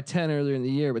beat them by 10 earlier in the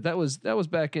year, but that was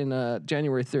back in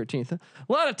January 13th. A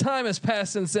lot of time has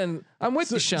passed since then. I'm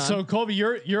with you, Sean. So Colby,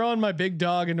 you're on my big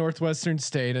dog in Northwestern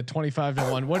State at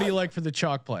 25-1. What do you like for the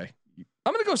chalk play?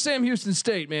 I'm going to go Sam Houston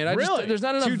State, man. There's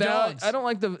not enough value. I don't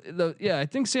like I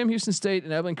think Sam Houston State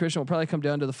and Abilene Christian will probably come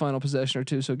down to the final possession or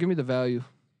two. So give me the value.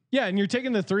 Yeah. And you're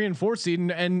taking the 3 and 4 seed.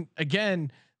 And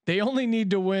again, they only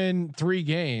need to win 3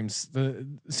 games, the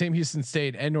Sam Houston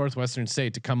State and Northwestern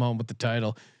State, to come home with the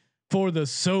title for the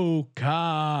SoCon,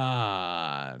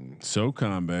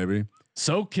 baby.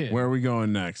 SoCon. Where are we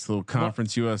going next? Little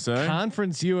Conference USA.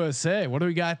 Conference USA. What do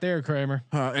we got there, Kramer?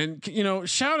 And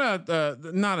shout out,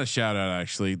 not a shout out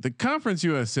actually. The Conference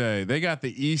USA. They got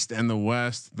the East and the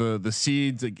West. The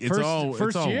seeds. It's all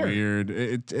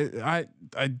weird.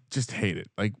 I just hate it.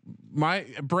 Like my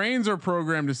brains are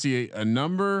programmed to see a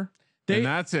number, and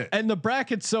that's it. And the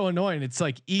bracket's so annoying. It's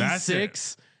like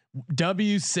E6.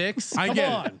 W6. I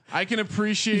get it. I can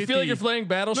appreciate. You feel like you're playing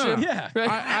Battleship. No, yeah,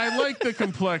 I like the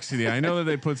complexity. I know that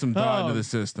they put some thought into the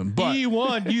system. But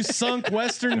E1, you sunk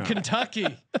Western Kentucky.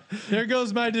 There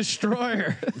goes my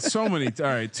destroyer. So many. All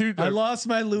right, I lost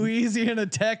my Louisiana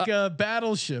Tech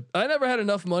battleship. I never had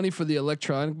enough money for the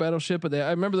electronic battleship, but I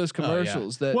remember those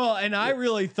commercials. I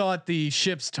really thought the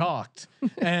ships talked,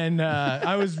 and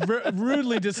I was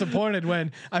rudely disappointed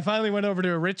when I finally went over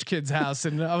to a rich kid's house,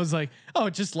 and I was like, "Oh,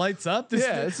 it just lights up."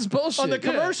 This is bullshit. On the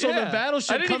commercial, the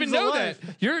battleship. I didn't even know that.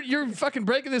 You're fucking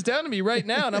breaking this down to me right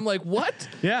now, and I'm like, what?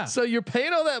 Yeah. So you're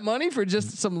paying all that money for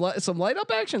just some light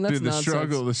up action? That's nonsense.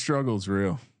 The struggle's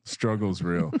real.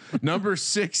 Number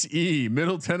 6E,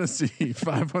 Middle Tennessee,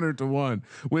 500-1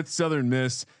 with Southern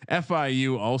Miss.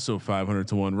 FIU also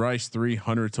 500-1. Rice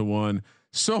 300-1.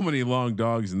 So many long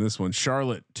dogs in this one.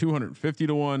 Charlotte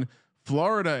 250-1.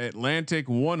 Florida Atlantic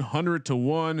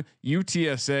 100-1.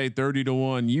 UTSA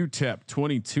 30-1. UTEP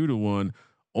 22-1.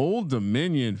 Old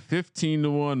Dominion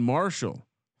 15-1. Marshall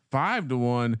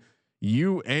 5-1.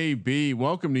 UAB,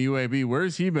 welcome to UAB.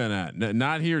 Where's he been at?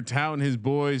 Not here touting his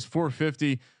boys.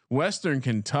 450. Western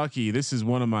Kentucky. This is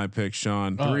one of my picks,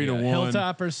 Sean. 3-1.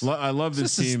 Hilltoppers. I love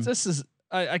this team.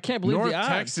 I can't believe North the odds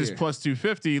Texas here. plus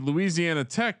 250. Louisiana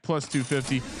Tech plus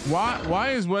 250.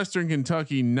 Why is Western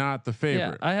Kentucky not the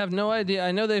favorite? Yeah, I have no idea.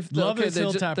 I know they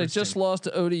just lost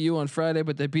to ODU on Friday,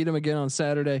 but they beat them again on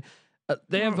Saturday.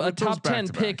 They have a top 10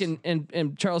 pick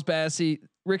in Charles Bassey.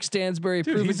 Rick Stansbury,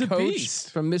 proven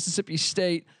coach from Mississippi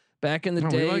State back in the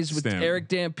days with Eric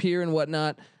Dampier and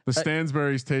whatnot. The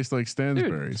Stansburys taste like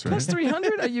Stansburys, right? Plus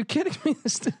 300? Are you kidding me?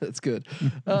 That's good.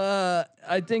 I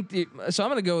think so. I'm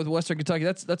going to go with Western Kentucky.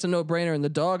 That's a no brainer. And the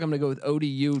dog, I'm going to go with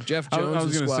ODU. Jeff Jones. I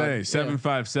was going to say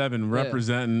 757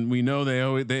 representing. We know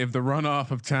they have the runoff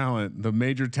of talent, the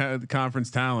major conference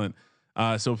talent.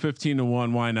 So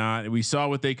 15-1. Why not? We saw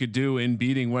what they could do in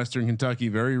beating Western Kentucky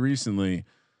very recently.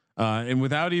 And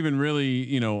without even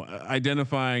really,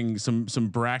 identifying some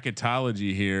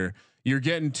bracketology here, you're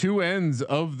getting two ends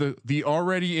of the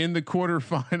already in the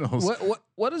quarterfinals.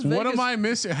 What is Vegas? What am I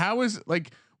missing? How is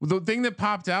the thing that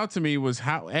popped out to me was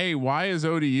why is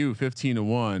ODU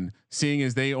 15-1, seeing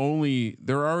as they're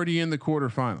already in the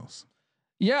quarterfinals?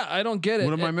 Yeah, I don't get it.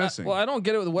 What am I missing? Well, I don't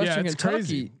get it with Western it's Kentucky.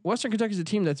 crazy. Western Kentucky's a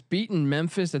team that's beaten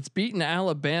Memphis, that's beaten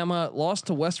Alabama, lost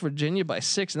to West Virginia by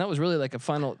 6, and that was really like a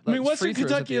final. I mean, Western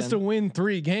Kentucky has to win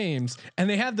 3 games, and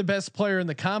they have the best player in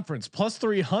the conference, plus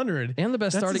 300, and the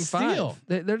best That's starting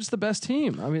 5. They're just the best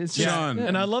team. I mean, it's just, Sean.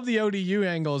 And I love the ODU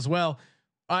angle as well.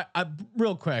 I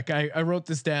real quick, I wrote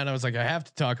this down. I was like, I have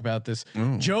to talk about this.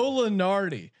 Joe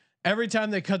Lunardi. Every time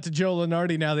they cut to Joe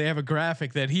Lunardi, now they have a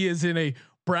graphic that he is in a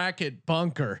bracket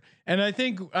bunker. And I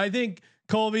think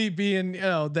Colby being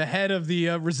the head of the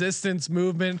resistance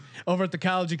movement over at the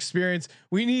College Experience,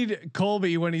 we need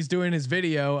Colby when he's doing his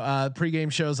video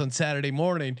pregame shows on Saturday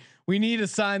morning. We need a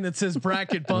sign that says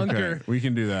bracket bunker. Okay, we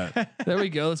can do that. there we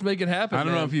go. Let's make it happen. I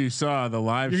don't know if you saw the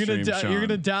live stream. You're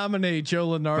gonna dominate Joe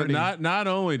Lunardi. But not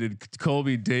only did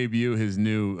Colby debut his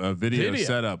new video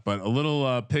setup, but a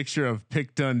little picture of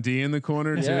Pick Dundee in the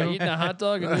corner too. Yeah, eating a hot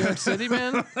dog in New York City,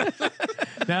 man.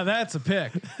 Now that's a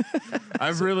pick.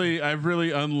 I've really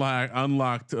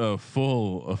unlocked a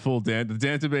full the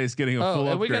database getting a full and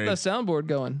upgrade. we got the soundboard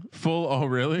going. Full. Oh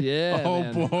really? Yeah. Oh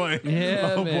man. boy.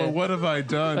 Yeah. Oh man. boy. What have I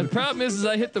done? The problem is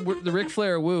I hit the Ric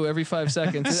Flair woo every 5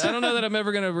 seconds. I don't know that I'm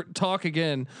ever gonna talk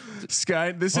again.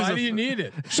 Sky. Why do you need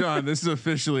it, Sean? This is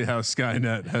officially how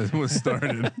Skynet was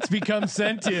started. It's become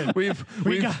sentient. We have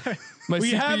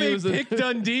a Pick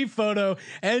Dundee photo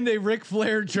and a Ric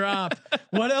Flair drop.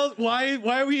 What else? Why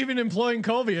are we even employing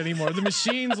Colby anymore? The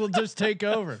machines will just take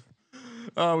over.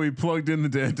 Oh, we plugged in the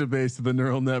database to the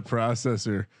neural net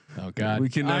processor. Oh God, we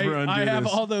can never undo I have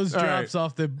this. all those drops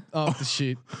off the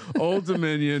sheet. Old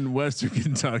Dominion, Western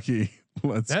Kentucky.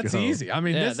 That's go. easy. I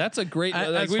mean, that's a great.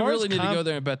 Like, we really need to go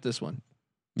there and bet this one.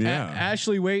 Yeah,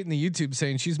 Ashley Waite in the YouTube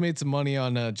saying she's made some money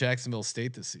on Jacksonville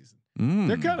State this season.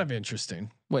 They're kind of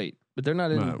interesting. Wait, but they're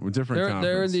not in different.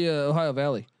 They're in the Ohio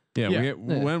Valley. Yeah.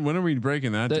 When are we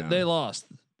breaking that down? They lost.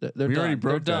 They're we done. already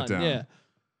broke that down. Yeah.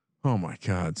 Oh my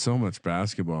God, so much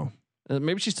basketball.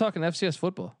 Maybe she's talking FCS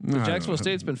football. Jacksonville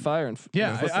State's been firing.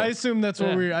 Yeah, I assume that's what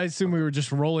I assume we were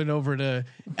just rolling over to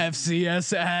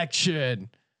FCS action.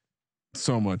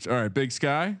 So much. All right, Big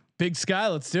Sky. Big Sky,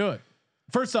 let's do it.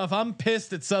 First off, I'm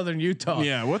pissed at Southern Utah.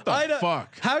 Yeah, what the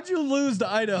fuck? How'd you lose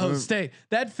to Idaho State?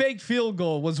 That fake field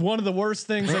goal was one of the worst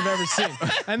things I've ever seen.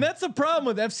 And that's the problem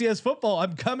with FCS football.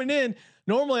 I'm coming in.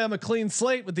 Normally, I'm a clean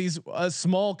slate with these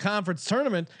small conference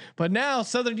tournament, but now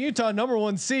Southern Utah,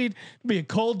 #1 seed, it'd be a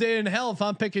cold day in hell if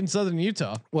I'm picking Southern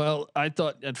Utah. Well, I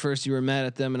thought at first you were mad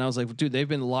at them, and I was like, dude, they've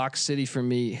been lock city for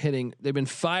me. They've been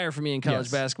fire for me in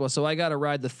college basketball, so I got to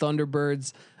ride the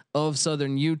Thunderbirds of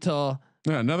Southern Utah.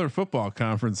 Yeah, another football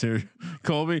conference here,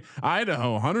 Colby.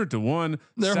 Idaho, 100-1.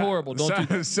 They're horrible. Don't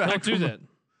do that.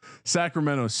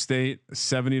 Sacramento State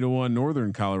 70-1,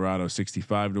 Northern Colorado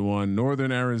 65-1,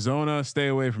 Northern Arizona, stay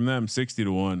away from them,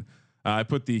 60-1. I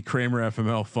put the Kramer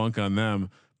FML funk on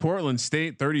them. Portland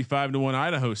State 35-1,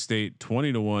 Idaho State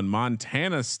 20-1,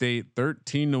 Montana State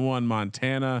 13-1,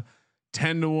 Montana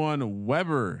 10-1,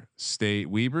 Weber State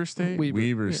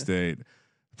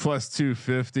plus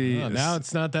 250. Oh, now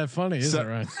it's not that funny, is it?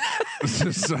 Right?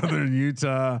 Southern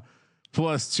Utah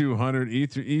plus 200,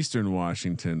 Eastern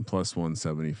Washington plus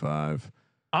 175.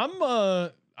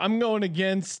 I'm going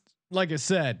against, like I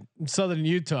said, Southern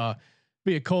Utah.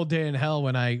 Be a cold day in hell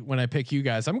when I pick you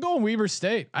guys. I'm going Weber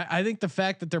State. I think the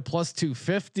fact that they're plus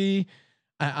 250,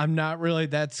 I'm not really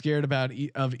that scared about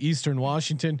of Eastern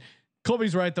Washington.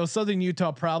 Colby's right though. Southern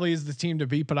Utah probably is the team to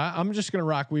beat, but I'm just gonna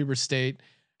rock Weber State.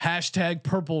 #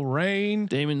 Purple Rain.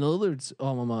 Damian Lillard's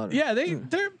alma mater. Yeah,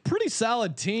 they're a pretty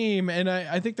solid team, and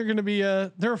I think they're going to be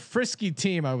they're a frisky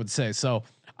team, I would say. So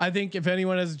I think if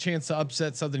anyone has a chance to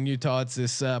upset Southern Utah, it's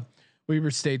this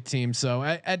Weber State team. So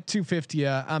at 250,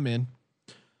 I'm in.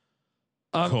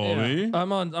 Colby, yeah,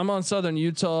 I'm on Southern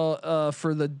Utah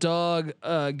for the dog.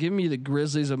 Give me the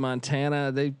Grizzlies of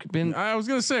Montana. They've been. I was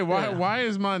gonna say why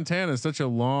is Montana such a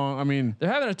long? I mean,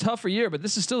 they're having a tougher year, but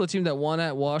this is still a team that won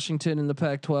at Washington in the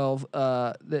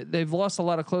Pac-12. They've lost a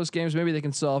lot of close games. Maybe they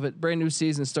can solve it. Brand new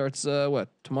season starts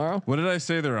tomorrow? What did I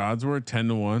say their odds were?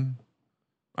 10-1.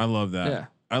 I love that. Yeah.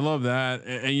 I love that.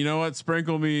 And you know what?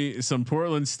 Sprinkle me some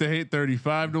Portland State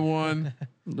 35-1.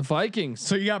 The Vikings.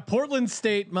 So you got Portland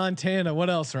State, Montana. What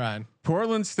else, Ryan?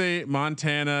 Portland State,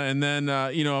 Montana, and then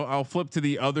I'll flip to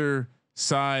the other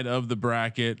side of the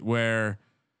bracket where,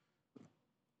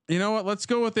 you know what? Let's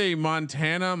go with a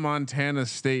Montana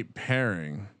State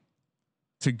pairing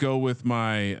to go with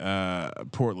my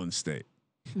Portland State.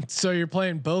 So you're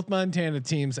playing both Montana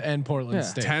teams and Portland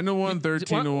State. 10-1,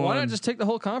 13-1. Why not just take the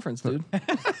whole conference, dude?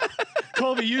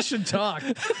 Colby, you should talk.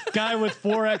 Guy with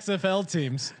 4 XFL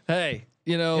teams. Hey,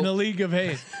 in a league of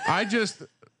 8.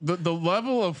 the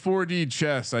level of 4D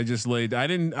chess I just laid. I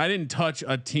didn't touch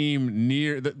a team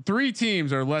near the 3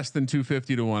 teams are less than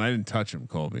 250 to 1. I didn't touch them,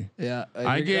 Colby. Yeah,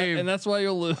 I gave, and that's why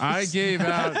you'll lose. I gave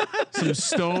out some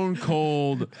stone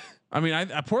cold. I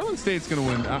mean, Portland State's going to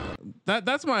win.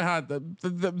 That's my hot.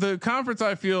 The conference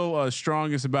I feel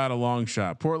strongest about a long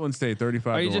shot. Portland State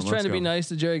 35. Are you just trying to be nice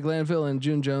to Jerry Glanville and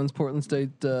June Jones, Portland State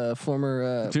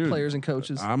former players and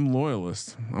coaches? I'm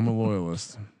loyalist. I'm a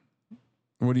loyalist.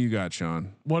 What do you got,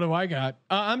 Sean? What do I got?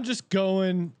 I'm just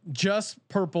going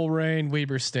Purple Rain,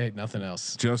 Weber State, nothing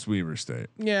else. Just Weber State.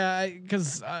 Yeah,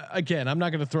 because again, I'm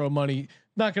not going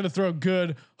to throw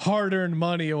good, hard-earned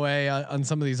money away on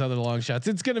some of these other long shots.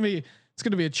 It's going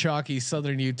to be a chalky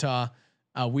Southern Utah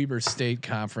Weber State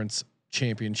Conference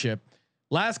Championship.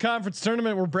 Last conference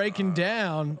tournament we're breaking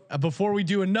down before we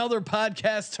do another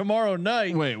podcast tomorrow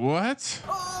night. Wait, what?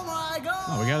 Oh my God!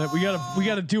 Oh, we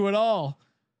got to do it all.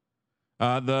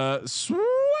 The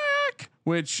SWAC,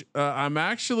 which I'm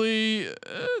actually,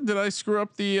 did I screw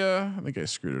up I think I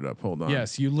screwed it up. Hold on.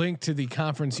 Yes, you linked to the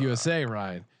Conference USA,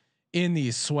 Ryan, in the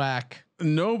SWAC.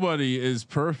 Nobody is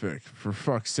perfect, for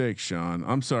fuck's sake, Sean.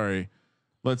 I'm sorry.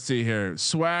 Let's see here.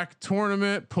 SWAC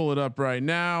tournament. Pull it up right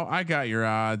now. I got your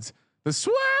odds. The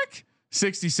SWAC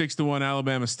 66 to 1.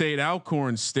 Alabama State.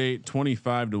 Alcorn State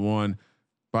 25 to 1.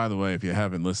 By the way, if you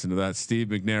haven't listened to that Steve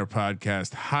McNair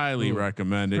podcast, highly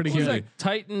recommend it. Pretty good. Like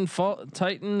Titan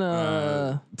Tighten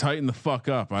the fuck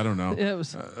up. I don't know. Yeah, it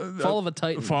was Fall of a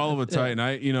Titan. Fall of a Titan.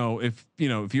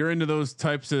 If you're into those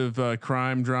types of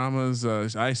crime dramas,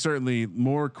 I certainly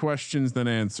more questions than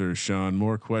answers, Sean.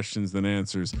 More questions than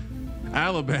answers.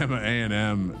 Alabama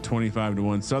A&M 25 to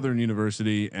 1. Southern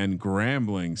University and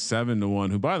Grambling 7 to 1.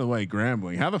 Who, by the way,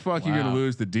 Grambling, how the fuck are you going to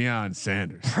lose to Deion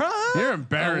Sanders? You're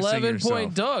embarrassing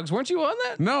 11-point dogs. Weren't you on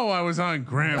that? No, I was on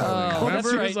Grambling.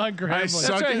 That's right. On Grambling.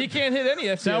 That's right. He can't hit any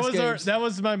FCS games. That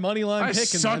was my money line pick. I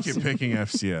suck at picking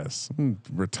FCS. I'm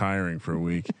retiring for a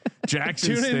week.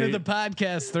 Jackson Tune State. into the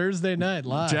podcast Thursday night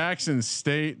live. Jackson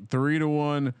State 3 to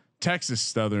 1. Texas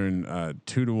Southern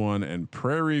 2 to 1, and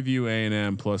Prairie View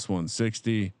A&M plus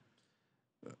 160.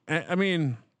 I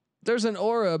mean, there's an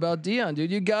aura about Deion, dude.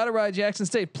 You got to ride Jackson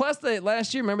State. Plus,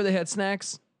 last year, remember they had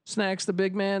Snacks, the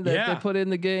big man that they put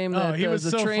in the game. That he was a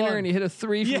so trainer, fun. and he hit a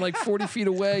 3 from like 40 feet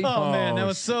away. Oh man, that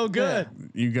was so good. Yeah.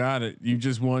 You got it. You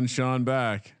just won Sean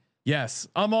back. Yes,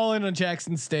 I'm all in on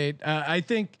Jackson State. I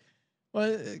think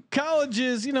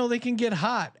colleges, they can get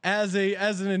hot as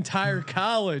an entire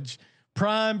college.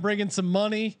 Prime bringing some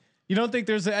money. You don't think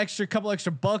there's a couple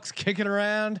extra bucks kicking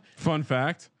around? Fun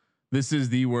fact: this is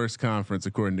the worst conference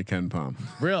according to Ken Palm.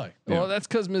 Really? Yeah. Well, that's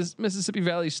because Mississippi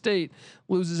Valley State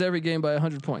loses every game by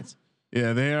 100 points.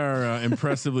 Yeah, they are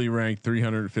impressively ranked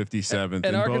 357th.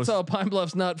 And Arkansas Pine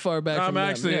Bluff's not far back. From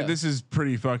actually, them. Yeah. This is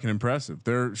pretty fucking impressive.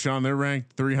 They're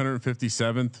ranked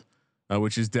 357th,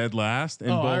 which is dead last in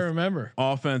both I remember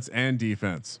offense and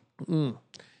defense. No,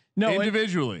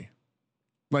 individually.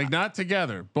 Like not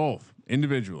together, both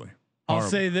individually. I'll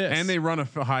say this, and they run a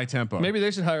high tempo. Maybe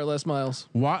they should hire Les Miles.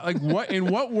 Why? Like what? In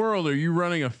what world are you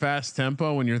running a fast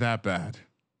tempo when you're that bad?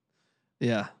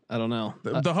 Yeah, I don't know.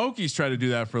 The Hokies try to do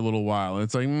that for a little while, and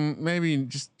it's like maybe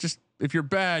just if you're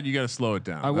bad, you got to slow it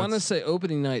down. I want to say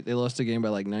opening night they lost a game by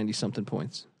like 90 something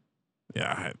points.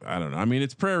 Yeah, I don't know. I mean,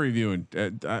 it's Prairie View,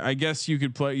 and I guess you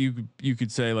could play. You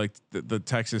could say like the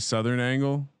Texas Southern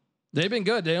angle. They've been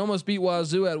good. They almost beat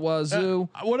Wazoo at Wazoo.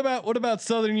 What about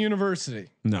Southern University?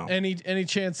 No. Any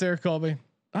chance there, Colby?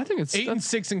 I think it's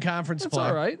 8-6 in conference play.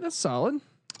 All right. That's solid.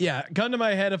 Yeah. Gun to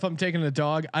my head if I'm taking a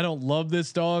dog. I don't love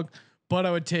this dog, but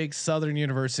I would take Southern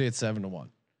University at 7 to 1.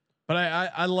 But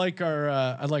I like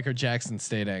our Jackson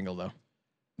State angle though.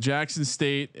 Jackson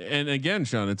State, and again,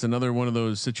 Sean, it's another one of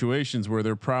those situations where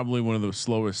they're probably one of the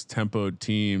slowest tempoed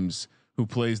teams who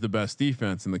plays the best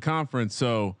defense in the conference.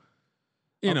 So,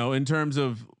 in terms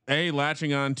of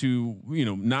latching on to,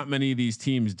 not many of these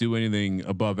teams do anything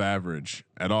above average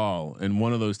at all. And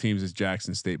one of those teams is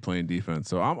Jackson State playing defense.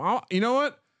 So I'll you know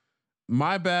what?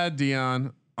 My bad,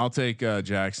 Dion. I'll take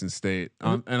Jackson State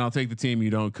and I'll take the team you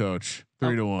don't coach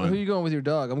 3 to 1. Who are you going with your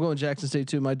dog? I'm going Jackson State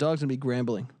too. My dog's gonna be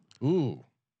Grambling. Ooh.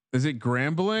 Is it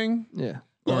Grambling? Yeah.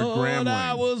 Or Grambling?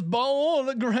 I was born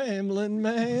a Grambling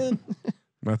man.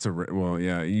 That's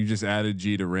yeah. You just added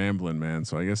G to Ramblin' Man,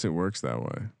 so I guess it works that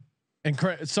way. And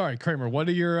sorry, Kramer. What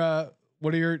are your?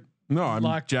 No,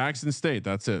 I'm Jackson State.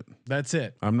 That's it. That's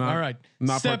it. I'm not. All right.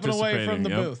 Not stepping away from the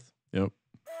booth. Yep.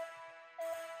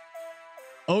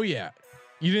 Oh yeah.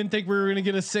 You didn't think we were gonna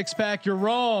get a 6-pack? You're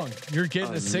wrong. You're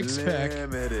getting a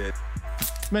 6-pack.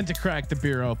 Meant to crack the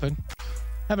beer open.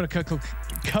 having a couple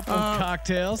of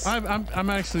cocktails. I'm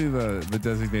actually the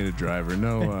designated driver.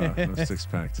 No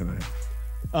 6-pack tonight.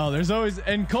 Oh, there's always,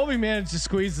 and Colby managed to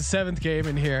squeeze the 7th game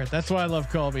in here. That's why I love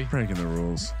Colby. Breaking the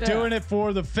rules. Yeah. Doing it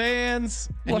for the fans.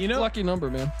 And lucky number,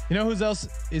 man. You know who else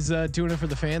is doing it for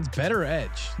the fans? Better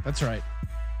Edge. That's right.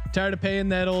 Tired of paying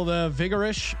that old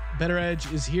vigorish? Better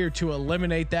Edge is here to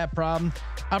eliminate that problem.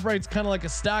 Operates kind of like a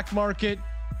stock market.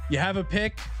 You have a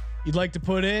pick you'd like to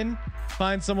put in,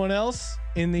 find someone else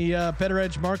in the Better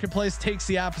Edge marketplace, takes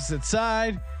the opposite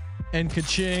side, and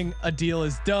ka-ching, a deal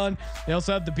is done. They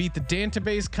also have the Beat the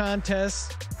Database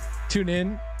contest. Tune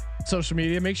in, social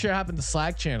media. Make sure you hop in the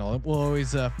Slack channel. It will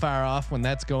always fire off when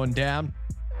that's going down.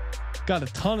 Got a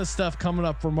ton of stuff coming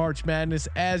up for March Madness,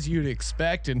 as you'd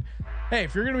expect. And hey,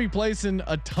 if you're going to be placing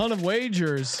a ton of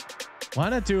wagers, why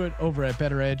not do it over at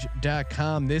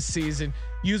betteredge.com this season?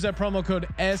 Use that promo code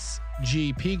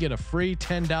SGP, get a free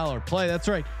 $10 play. That's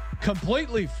right,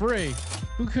 completely free.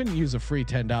 Who couldn't use a free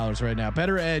 $10 right now?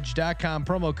 Betteredge.com,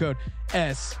 promo code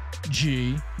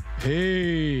SGP.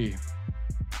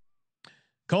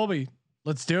 Colby,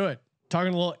 let's do it.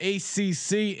 Talking a little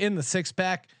ACC in the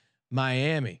 6-pack.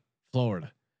 Miami,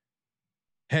 Florida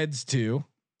heads to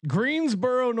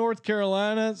Greensboro, North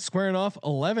Carolina, squaring off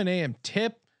 11 a.m.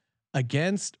 tip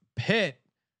against Pitt.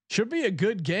 Should be a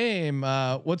good game.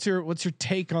 What's your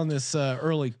take on this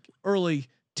early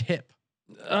tip?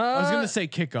 I was gonna say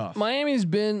kickoff. Miami's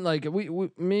been like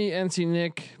me, NC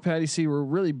Nick, Patty C were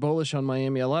really bullish on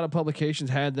Miami. A lot of publications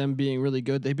had them being really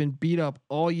good. They've been beat up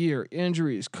all year,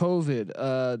 injuries,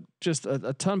 COVID, just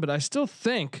a ton. But I still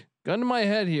think, gun to my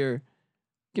head here,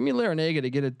 give me Larinaga to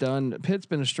get it done. Pitt's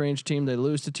been a strange team. They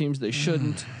lose to teams they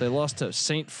shouldn't. They lost to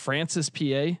St. Francis,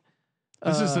 PA.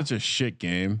 This is such a shit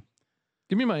game.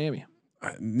 Give me Miami.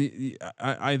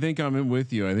 I think I'm in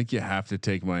with you. I think you have to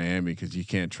take Miami because you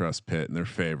can't trust Pitt and they're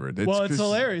favored. It's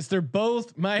hilarious. They're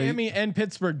both Miami and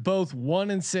Pittsburgh, both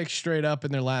 1-6 straight up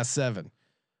in their last 7.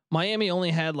 Miami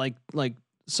only had like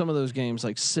some of those games,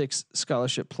 like 6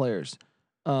 scholarship players.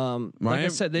 Like I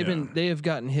said, they have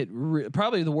gotten hit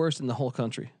probably the worst in the whole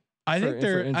country. I think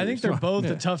they're both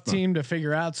a tough team to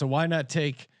figure out. So why not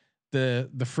take the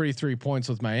free 3 points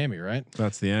with Miami, right?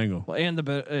 That's the angle. Well, and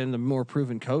the more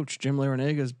proven coach, Jim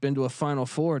Larinaga, has been to a Final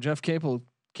Four. Jeff Capel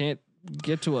can't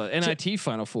get to a NIT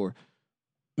Final Four.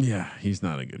 Yeah, he's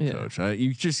not a good coach.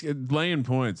 You just laying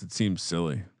points. It seems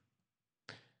silly.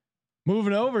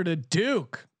 Moving over to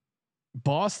Duke,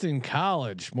 Boston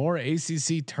College, more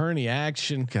ACC tourney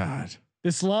action. God,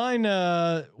 this line,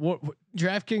 what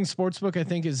DraftKings Sportsbook I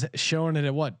think is showing it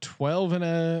at what 12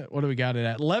 and what do we got it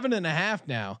at 11.5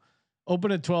 now.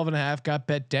 Open at 12.5, got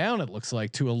bet down. It looks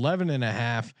like to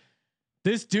 11.5.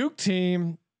 This Duke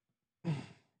team,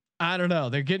 I don't know.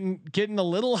 They're getting a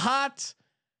little hot,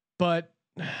 but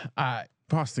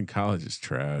Boston College is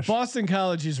trash. Boston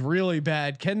College is really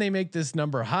bad. Can they make this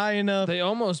number high enough? They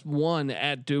almost won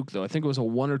at Duke though. I think it was a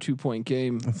 1 or 2 point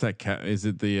game. What's that? Is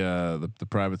it the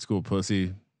private school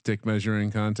pussy dick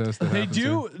measuring contest? They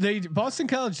do. Boston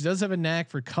College does have a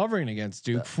knack for covering against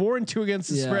Duke. 4-2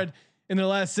 against the spread in their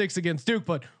last 6 against Duke,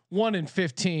 but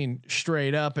 1-15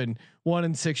 straight up and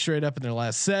 1-6 straight up in their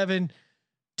last 7.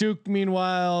 Duke,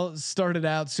 meanwhile, started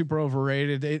out super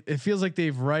overrated. It feels like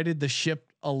they've righted the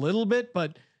ship a little bit,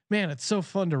 but man, it's so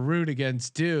fun to root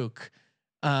against Duke.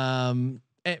 But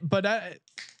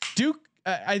Duke,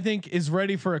 I think, is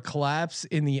ready for a collapse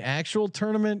in the actual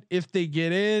tournament if they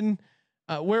get in.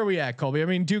 Where are we at, Colby? I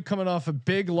mean, Duke coming off a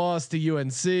big loss to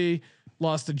UNC,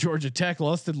 lost to Georgia Tech,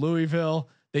 lost to Louisville.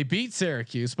 They beat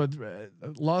Syracuse, but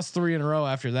lost 3 in a row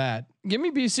after that. Give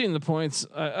me BC in the points.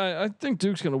 I think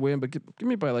Duke's going to win, but give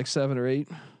me by like 7 or 8.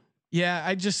 Yeah,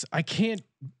 I can't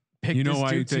pick. You know this why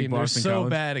Duke you take team. Boston They're so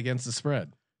College? Bad against the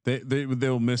spread.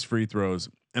 They'll miss free throws,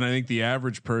 and I think the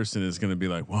average person is going to be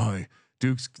like, "Well,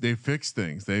 Duke's they fixed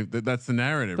things. That's the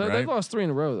narrative, right? They've lost 3 in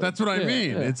a row. Though. That's what I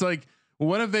mean. Yeah. It's like,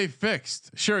 what have they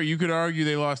fixed? Sure, you could argue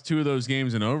they lost 2 of those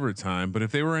games in overtime, but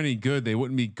if they were any good, they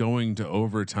wouldn't be going to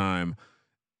overtime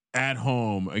at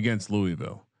home against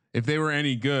Louisville. If they were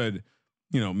any good,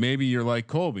 maybe you're like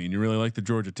Colby and you really like the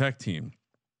Georgia Tech team.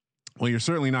 Well, you're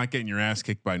certainly not getting your ass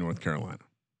kicked by North Carolina.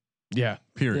 Yeah.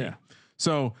 Period. Yeah.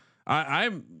 So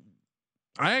I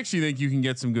actually think you can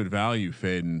get some good value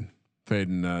fading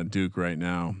Duke right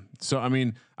now. So I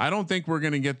mean, I don't think we're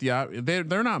going to get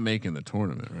they're not making the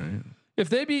tournament, right? If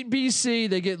they beat BC,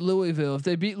 they get Louisville. If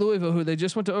they beat Louisville, who they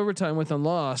just went to overtime with and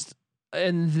lost,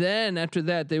 and then after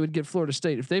that they would get Florida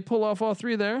State. If they pull off all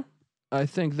 3 there, I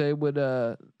think they would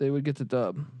get the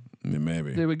dub. Yeah,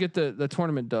 maybe they would get the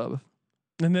tournament dub.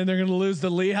 And then they're going to lose to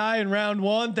Lehigh in round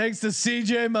 1 thanks to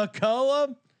CJ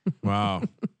McCollum. Wow.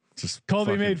 Just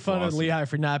Colby made fun awesome. of Lehigh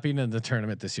for not being in the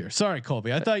tournament this year. Sorry,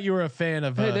 Colby. I thought you were a fan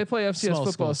of. Hey, they play FCS small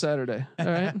football schools. Saturday. All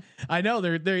right. I know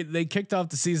they kicked off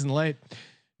the season late.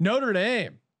 Notre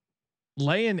Dame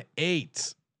laying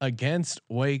 8 against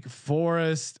Wake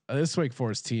Forest. This Wake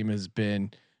Forest team has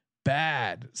been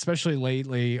bad, especially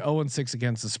lately. 0-6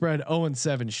 against the spread,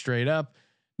 0-7 straight up.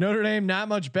 Notre Dame not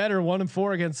much better,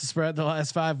 1-4 against the spread the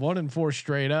last 5, 1-4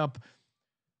 straight up.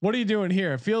 What are you doing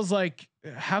here? It feels like,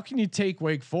 how can you take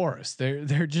Wake Forest?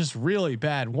 They're just really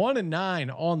bad.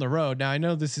 1-9 on the road. Now I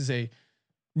know this is a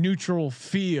neutral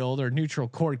field or neutral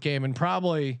court game, and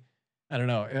probably, I don't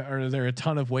know, are there a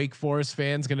ton of Wake Forest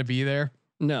fans going to be there?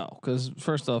 No, because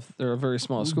first off, they're a very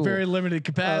small school, very limited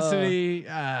capacity.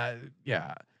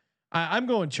 Yeah, I'm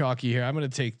going chalky here. I'm going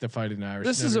to take the Fighting Irish.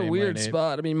 This is a weird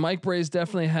spot. I mean, Mike Bray's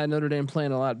definitely had Notre Dame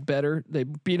playing a lot better. They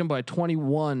beat them by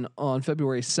 21 on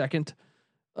February 2nd.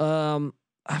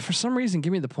 For some reason,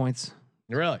 give me the points.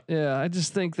 Really? Yeah, I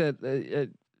just think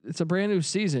that it's a brand new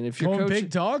season. If you're going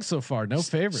big dog so far, no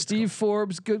favorites. Steve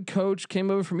Forbes, good coach, came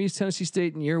over from East Tennessee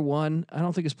State in year 1. I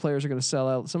don't think his players are going to sell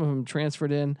out. Some of them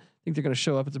transferred in. I think they're going to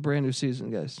show up. It's a brand new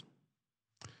season, guys.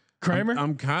 Kramer,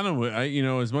 I'm kind of,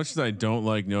 as much as I don't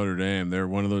like Notre Dame, they're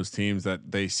one of those teams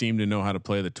that they seem to know how to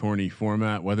play the tourney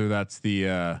format. Whether that's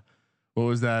the what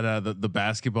was that the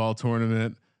basketball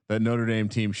tournament that Notre Dame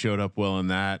team showed up well in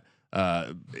that.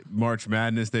 March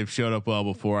Madness, they've showed up well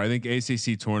before. I think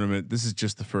ACC tournament, this is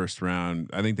just the first round.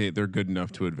 I think they're good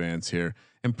enough to advance here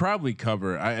and probably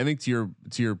cover. I think to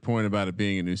your point about it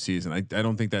being a new season, I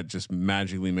don't think that just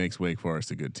magically makes Wake Forest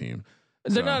a good team.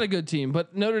 They're not a good team,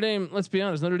 but Notre Dame, let's be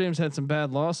honest, Notre Dame's had some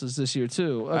bad losses this year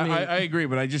too. I mean, I agree,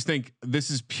 but I just think this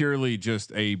is purely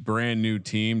just a brand new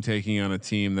team taking on a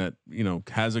team that,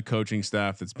 has a coaching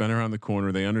staff that's been around the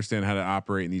corner. They understand how to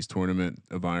operate in these tournament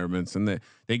environments, and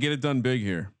they get it done big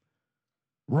here.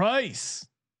 Rice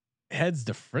heads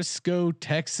to Frisco,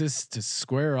 Texas to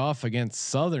square off against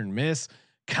Southern Miss.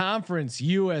 Conference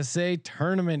USA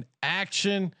tournament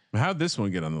action. How'd this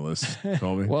one get on the list,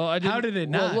 Colby? Well, how did it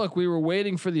not? Well, look, we were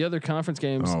waiting for the other conference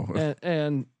games,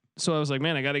 and so I was like,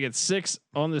 man, I got to get 6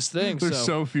 on this thing. There's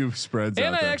so few spreads, and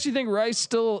out I there. actually think Rice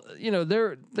still,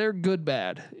 they're good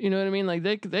bad. You know what I mean? Like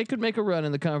they could make a run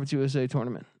in the Conference USA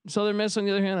tournament. Southern Miss, on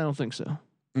the other hand, I don't think so.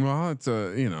 Well, it's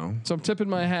So I'm tipping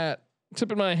my hat,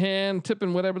 tipping my hand,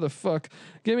 tipping whatever the fuck.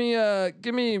 Give me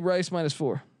Rice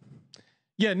 -4.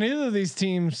 Yeah, neither of these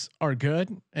teams are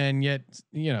good, and yet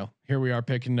here we are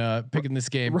picking this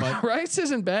game. But Rice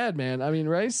isn't bad, man. I mean,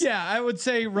 Rice. Yeah, I would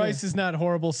say Rice is not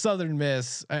horrible. Southern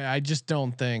Miss, I just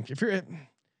don't think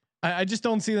I just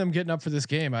don't see them getting up for this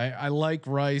game. I like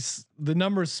Rice. The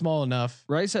number's small enough.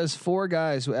 Rice has 4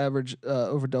 guys who average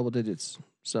over double digits,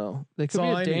 so they could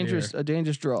be a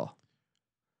dangerous draw.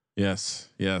 Yes,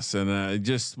 and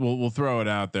we'll throw it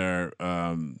out there.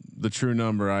 The true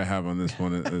number I have on this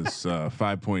one is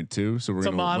 5.2. So we're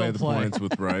going to lay the points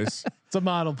with Rice. It's a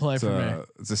model play for me.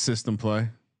 It's a system play.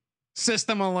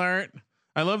 System alert!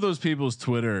 I love those people's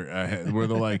Twitter where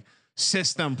they're like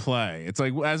system play. It's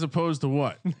like as opposed to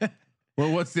what?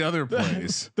 Well, what's the other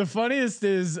plays? The funniest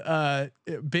is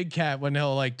Big Cat when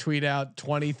he'll like tweet out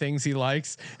 20 things he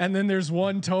likes, and then there's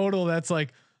one total that's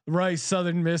like Rice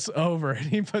Southern Miss over, and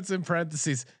he puts in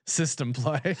parentheses system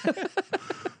play.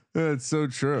 It's so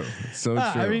true. It's so true.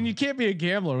 I mean, you can't be a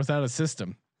gambler without a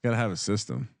system. Gotta have a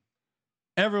system.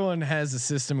 Everyone has a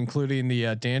system, including the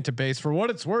database. For what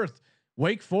it's worth,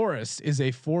 Wake Forest is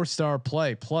a 4-star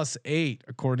play +8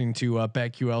 according to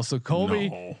BetQL. So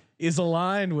Colby is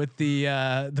aligned with the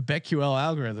BetQL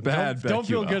algorithm. Don't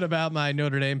feel good about my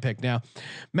Notre Dame pick now.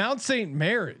 Mount St.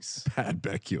 Mary's, bad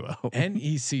BetQL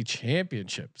NEC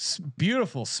championships,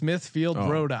 beautiful Smithfield,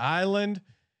 Rhode Island.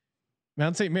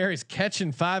 Mount St. Mary's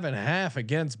catching 5.5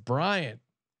 against Bryant.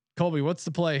 Colby, what's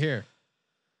the play here?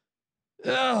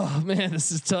 Oh man,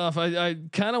 this is tough. I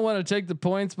kind of want to take the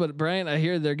points, but Bryant, I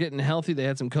hear they're getting healthy. They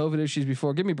had some COVID issues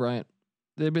before. Give me Bryant.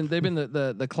 They've been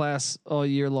the class all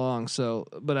year long. So,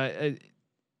 but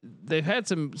they've had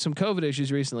some COVID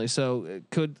issues recently. So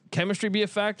could chemistry be a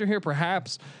factor here?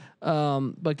 Perhaps.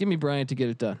 But give me Bryant to get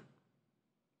it done.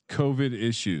 COVID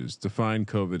issues. Define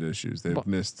COVID issues. They've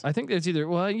missed. I think it's either.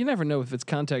 Well, you never know if it's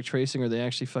contact tracing or they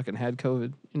actually fucking had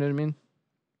COVID. You know what I mean?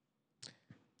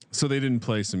 So they didn't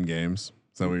play some games.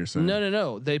 Is that what you're saying?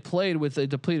 No. They played with a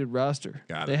depleted roster.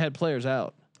 They had players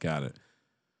out. Got it.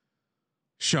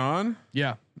 Sean?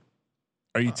 Yeah.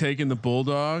 Are you taking the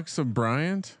Bulldogs of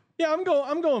Bryant? Yeah,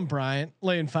 I'm going Bryant,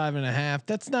 laying 5.5.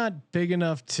 That's not big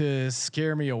enough to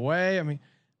scare me away. I mean,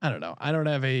 I don't know. I don't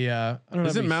have a.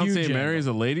 Isn't Mount St. Mary's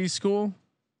a ladies' school?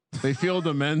 They field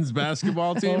a men's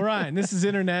basketball team. Well, Ryan, this is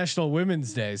International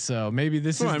Women's Day, so maybe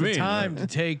this is the time to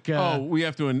take. We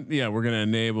have to. We're going to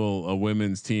enable a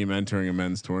women's team entering a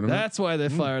men's tournament. That's why they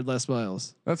fired Les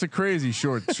Miles. That's a crazy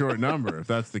short number if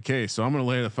that's the case. So I'm going to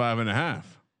lay the 5.5.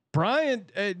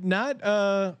 Bryant, not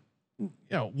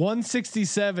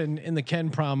 167 in the Ken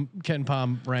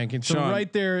Palm ranking. So Sean,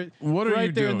 right there, what are right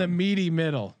you there doing? in the meaty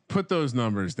middle. Put those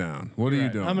numbers down. What are you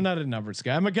doing? I'm not a numbers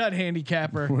guy. I'm a gut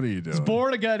handicapper. What are you doing? I was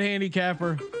born a gut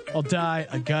handicapper. I'll die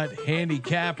a gut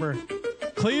handicapper.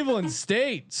 Cleveland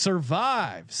State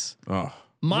survives. Oh,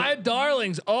 my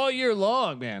darlings all year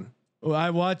long, man. Well, I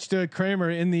watched Kramer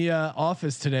in the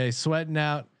office today, sweating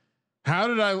out. How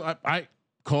did I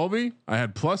Colby? I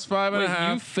had plus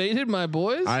 5.5. You faded my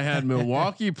boys. I had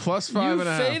Milwaukee plus 5.5. You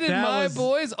faded my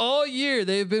boys all year.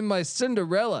 They've been my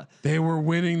Cinderella. They were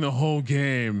winning the whole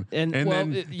game, and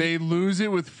then they lose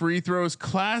it with free throws.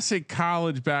 Classic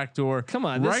college backdoor. Come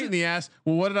on, right in the ass.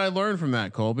 Well, what did I learn from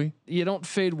that, Colby? You don't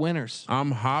fade winners. I'm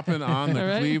hopping on the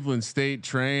right. Cleveland State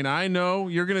train. I know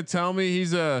you're going to tell me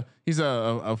he's a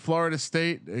Florida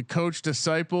State coach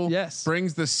disciple. Yes,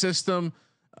 brings the system.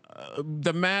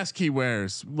 The mask he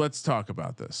wears. Let's talk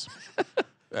about this.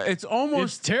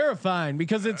 It's terrifying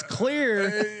because it's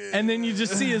clear, and then you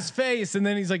just see his face, and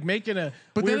then he's like making a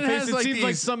weird face. It seems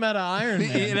like some out of Iron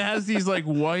Man. It has these like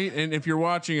white, and if you're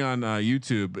watching on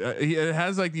YouTube, it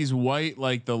has like these white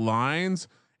the lines,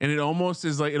 and it almost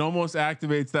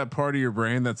activates that part of your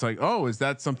brain that's like, oh, is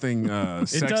that something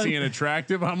sexy and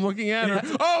attractive I'm looking at? Or,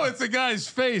 oh, it's a guy's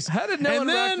face. How did no one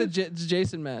rock the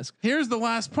Jason mask? Here's the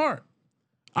last part.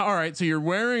 All right, so you're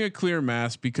wearing a clear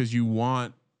mask because you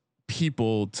want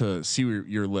people to see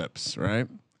your lips, right?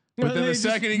 But then the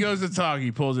second he goes to talk,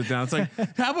 he pulls it down. It's like,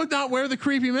 how about not wear the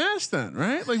creepy mask then,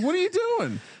 right? Like, what are you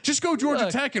doing? Just go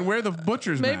Georgia Tech and wear the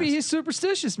butcher's mask. Maybe he's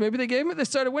superstitious. Maybe they gave him it. They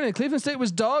started winning. Cleveland State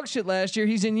was dog shit last year.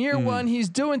 He's in year one. He's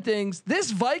doing things.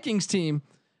 This Vikings team,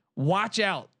 watch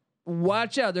out.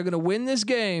 Watch out. They're going to win this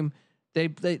game. They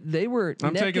were.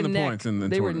 I'm taking the points in the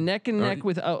They were neck and neck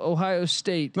with Ohio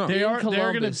State. No. They're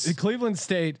going to Cleveland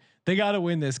State. They got to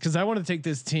win this because I want to take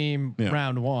this team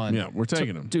round one. Yeah, we're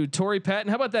taking them, dude. Torrey Patton.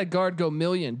 How about that guard go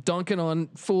million, dunking on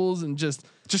fools and just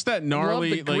that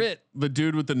gnarly the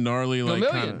dude with the gnarly go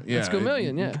million. Let's go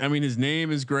million. Yeah. I mean, his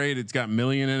name is great. It's got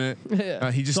million in it.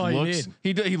 Yeah. He just looks.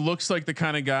 He looks like the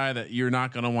kind of guy that you're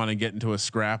not going to want to get into a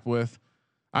scrap with.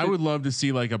 I would love to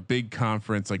see like a big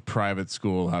conference, like private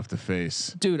school, have to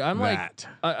face. Dude, I'm that.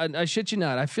 I shit you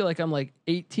not. I feel like I'm like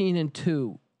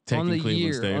 18-2 on the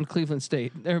year on Cleveland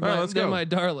State. They're my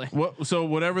darling. So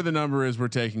whatever the number is, we're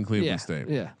taking Cleveland State.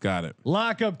 Yeah, got it.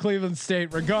 Lock up Cleveland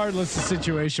State, regardless of the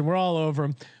situation. We're all over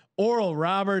them. Oral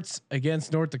Roberts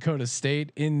against North Dakota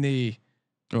State in the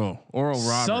Oral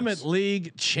Roberts Summit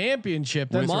League Championship.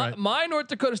 That's right. My North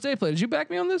Dakota State play. Did you back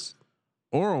me on this?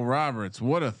 Oral Roberts,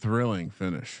 what a thrilling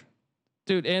finish,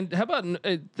 dude! And how about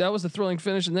that was a thrilling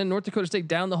finish, and then North Dakota State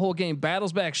down the whole game,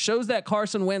 battles back, shows that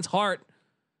Carson Wentz heart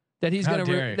that he's gonna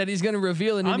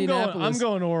reveal in Indianapolis. I'm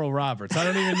going Oral Roberts. I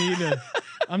don't even need to.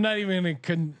 I'm not even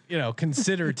gonna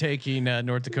consider taking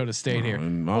North Dakota State here.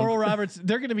 Oral Roberts,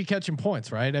 they're going to be catching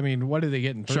points, right? I mean, what are they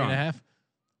getting? 3.5.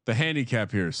 The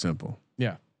handicap here is simple.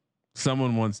 Yeah.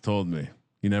 Someone once told me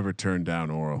you never turn down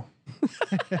Oral.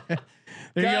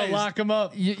 There you go, lock them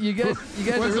up. You guys. When's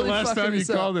are really the last time you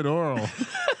called it Oral?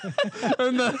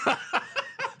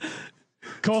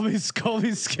 Colby's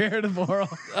scared of Oral.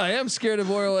 I am scared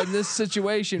of Oral in this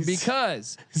situation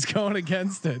because he's going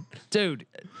against it, dude.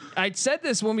 I said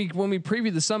this when we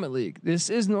previewed the Summit League. This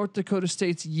is North Dakota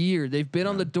State's year. They've been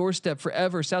on the doorstep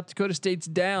forever. South Dakota State's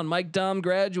down. Mike Dom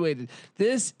graduated.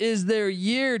 This is their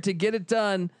year to get it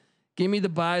done. Give me the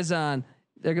Bison.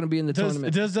 They're going to be in the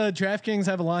tournament. Does DraftKings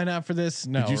have a line out for this?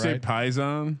 No. Did you say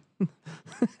Pison?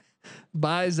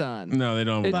 Bison. No, they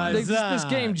don't. This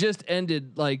game just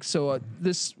ended.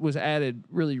 This was added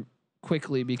really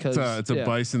quickly because it's a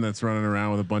bison that's running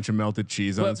around with a bunch of melted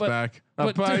cheese on its back.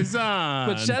 A bison.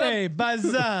 But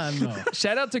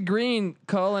shout out to Green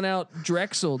calling out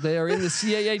Drexel. They are in the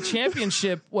CAA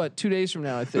championship. 2 days from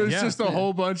now? I think there's just a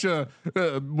whole bunch of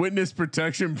witness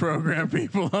protection program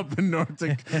people up in North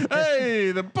Dakota.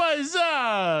 Hey, the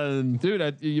bison,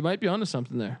 dude. You might be onto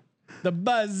something there. The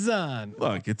bison.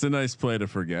 Look, it's a nice play to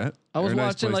forget. I was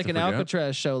watching an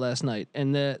Alcatraz show last night,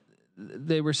 and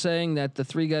they were saying that the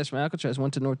 3 guys from Alcatraz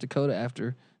went to North Dakota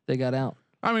after they got out.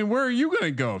 I mean, where are you going to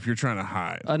go if you're trying to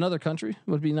hide? Another country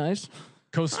would be nice.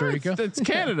 Costa Rica. It's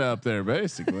Canada up there,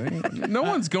 basically. No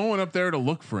one's going up there to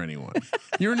look for anyone.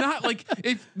 You're not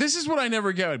if this is what I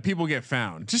never get when people get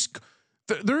found. Just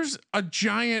there's a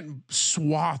giant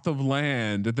swath of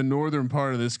land at the northern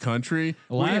part of this country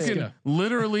where you can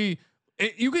literally.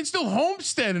 You can still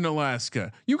homestead in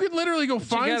Alaska. You can literally go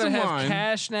find some have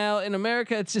cash now in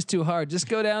America. It's just too hard. Just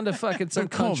go down to fucking some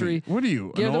country. What are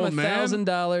you? Give them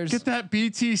 $1,000. Get that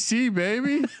BTC,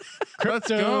 baby. Let's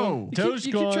go. You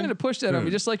keep trying to push that on me,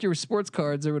 just like your sports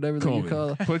cards or whatever that you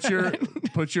call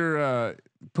it.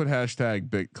 Put hashtag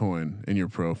Bitcoin in your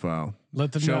profile.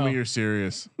 Let them show know. me you're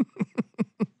serious.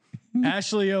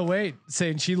 Ashley,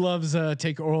 saying she loves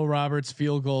take Oral Roberts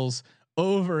field goals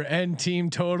over and team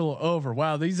total over.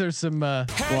 Wow, these are some get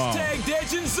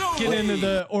into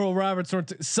the Oral Roberts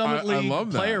Summit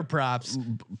League player props.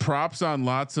 Props on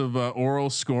lots of oral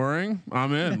scoring.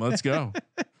 I'm in. Let's go.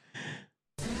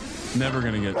 Never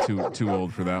gonna get too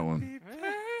old for that one.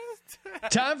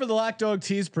 Time for the Lock Dog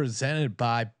Tease presented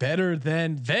by Better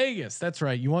Than Vegas. That's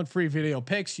right. You want free video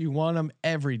picks? You want them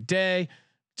every day.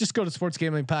 Just go to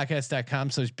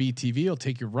sportsgamblingpodcast.com/BTV. It'll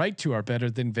take you right to our Better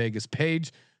Than Vegas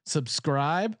page.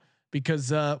 Subscribe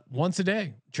because once a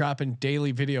day dropping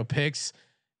daily video picks.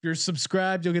 If you're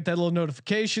subscribed, you'll get that little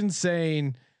notification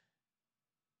saying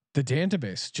the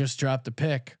database just dropped a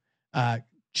pick.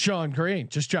 Sean Green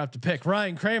just dropped a pick.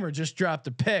 Ryan Kramer just dropped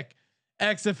a pick.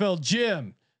 XFL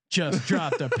Jim just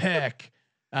dropped a pick.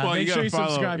 Make sure you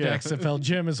subscribe to XFL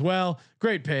Jim as well.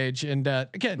 Great page. And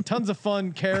again, tons of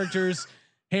fun characters,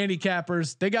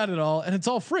 handicappers. They got it all. And it's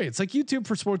all free. It's like YouTube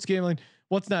for sports gambling.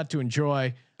 What's not to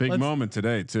enjoy? Big moment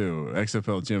today too.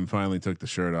 XFL Jim finally took the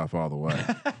shirt off all the way.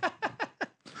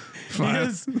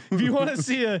 Because if you want to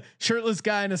see a shirtless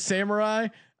guy in a samurai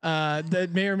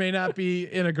that may or may not be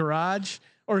in a garage,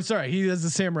 or sorry, he has a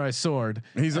samurai sword.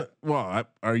 He's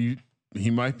are you? He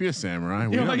might be a samurai.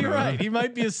 You're right. He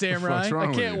might be a samurai.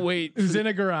 I can't wait. Who's in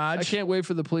a garage? I can't wait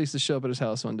for the police to show up at his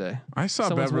house one day. I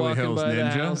saw Beverly Hills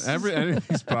Ninja.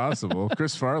 Anything's possible.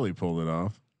 Chris Farley pulled it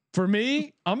off. For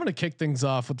me, I'm going to kick things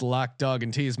off with the Lock Dog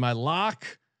and Tease. My lock,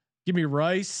 give me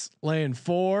Rice laying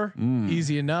 4,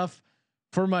 easy enough.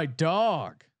 For my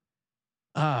dog,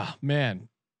 man,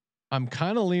 I'm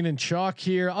kind of leaning chalk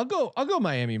here. I'll go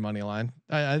Miami money line.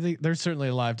 I think there's certainly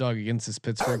a live dog against this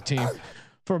Pittsburgh team.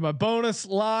 For my bonus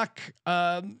lock,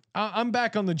 I'm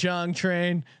back on the John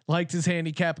train. Liked his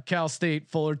handicap at Cal State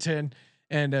Fullerton.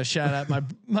 And shout out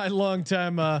my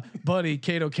longtime buddy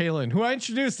Kato Kalin, who I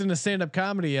introduced in a stand-up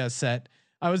comedy set.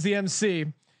 I was the MC,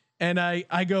 and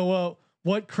I go, well,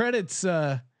 what credits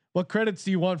do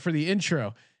you want for the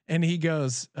intro? And he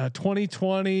goes,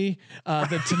 2020,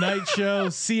 the Tonight Show,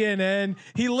 CNN.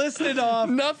 He listed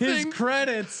off his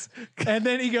credits, and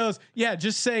then he goes, yeah,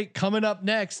 just say coming up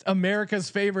next, America's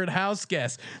favorite house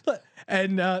guest.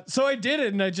 And so I did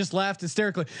it, and I just laughed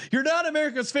hysterically. You're not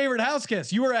America's favorite house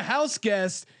guest. You were a house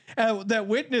guest that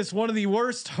witnessed one of the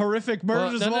worst horrific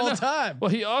murders of all time.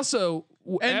 Well, he also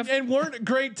and weren't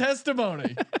great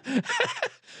testimony.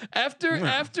 after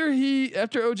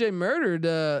OJ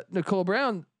murdered Nicole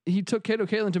Brown, he took Kato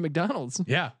Kalin to McDonald's.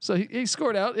 Yeah. So he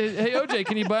scored out. Hey OJ,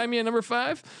 can you buy me a number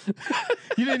 5?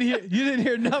 You didn't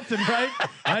hear nothing, right?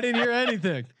 I didn't hear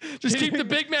anything. Just keep the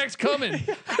Big Macs coming.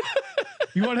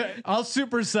 You want to? I'll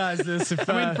supersize this. If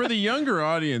I mean, for the younger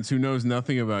audience who knows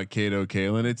nothing about Kato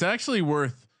Kalin, it's actually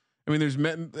worth. I mean,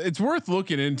 it's worth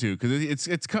looking into because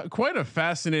it's quite a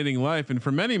fascinating life, and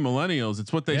for many millennials,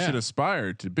 it's what they should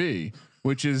aspire to be,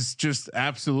 which is just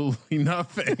absolutely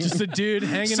nothing. Just a dude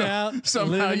hanging out.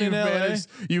 Somehow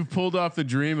you've pulled off the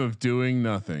dream of doing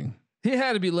nothing. He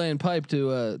had to be laying pipe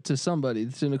to somebody,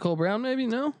 to Nicole Brown, maybe.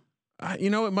 No.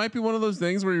 It might be one of those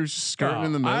things where you're just skirting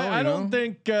in the middle. I don't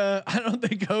think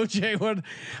OJ would.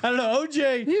 I don't know.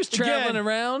 OJ, he was traveling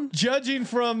around, judging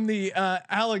from the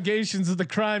allegations of the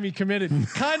crime he committed.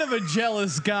 Kind of a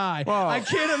jealous guy. Well, I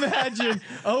can't imagine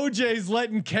OJ's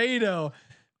letting Kato.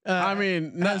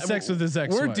 Have sex with his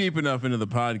ex. We're deep enough into the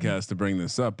podcast to bring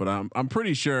this up, but I'm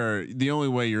pretty sure the only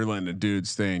way you're letting a dude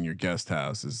stay in your guest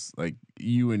house is like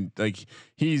you and like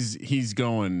he's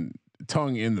going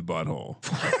tongue in the butthole.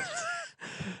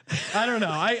 I don't know.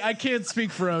 I can't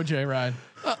speak for OJ, Ryan.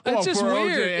 It's just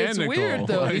weird. It's weird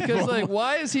though, because like,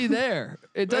 why is he there?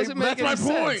 It doesn't make any sense. That's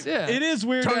my point. Yeah, it is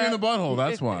weird. Tongue in the butthole.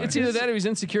 That's why. It's either that or he's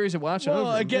insecure to watch it.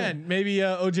 Well, again, maybe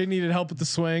OJ needed help with the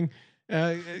swing.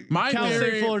 My Cal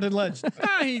State Fullerton Ledge.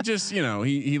 He just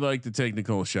he liked to take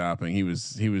Nicole shopping. He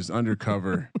was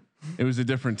undercover. It was a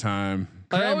different time.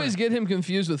 I always get him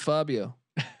confused with Fabio.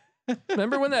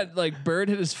 Remember when that like bird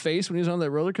hit his face when he was on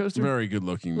that roller coaster? Very good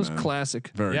looking. It was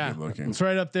classic. Very good looking. It's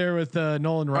right up there with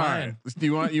Nolan Ryan. Right. Do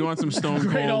you want some Stone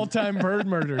Cold? Great all-time bird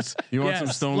murders. You want some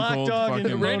Stone Lock Cold? Dog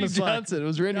fucking and Randy Johnson. It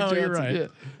was Randy Johnson. You're right. Yeah.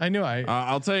 I knew.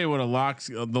 I'll tell you what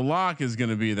the lock is going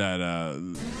to be that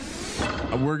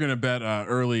We're gonna bet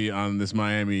early on this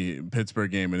Miami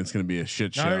Pittsburgh game, and it's gonna be a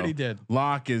shit show. I already did.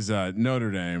 Lock is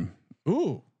Notre Dame.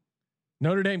 Ooh,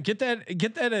 Notre Dame. Get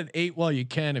that at 8 while you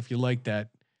can, if you like that.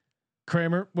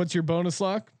 Kramer, what's your bonus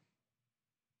lock?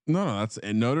 No, that's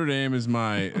Notre Dame is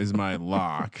my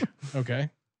lock. Okay.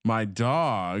 My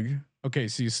dog. Okay,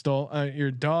 so you stole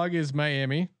your dog is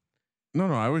Miami.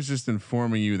 No, I was just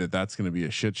informing you that that's going to be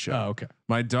a shit show. Oh, okay.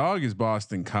 My dog is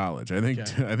Boston College. I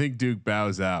think Duke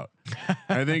bows out.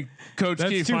 I think Coach That's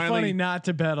K too finally funny not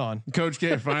to bet on. Coach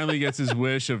K finally gets his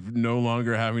wish of no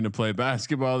longer having to play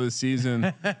basketball this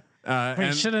season.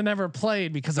 We should have never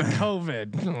played because of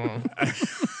COVID.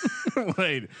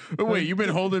 wait, you've been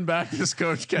holding back this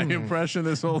Coach K impression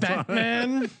this whole time.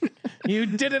 Batman, you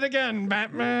did it again,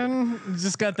 Batman. You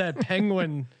just got that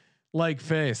penguin like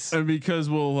face. And because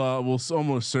we'll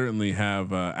almost certainly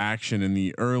have action in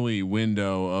the early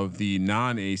window of the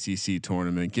non-ACC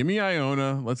tournament. Give me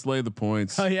Iona. Let's lay the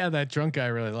points. Oh yeah, that drunk guy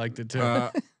really liked it too.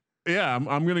 Yeah,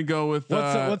 I'm gonna go with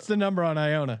what's the number on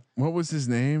Iona? What was his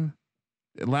name?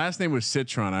 Last name was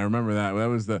Citron. I remember that.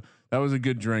 That was a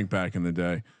good drink back in the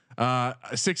day.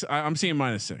 6. I'm seeing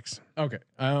 -6. Okay,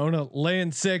 Iona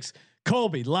laying 6.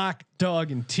 Colby, lock,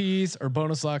 dog, and tease or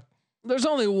bonus lock. There's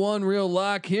only one real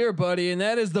lock here, buddy, and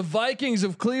that is the Vikings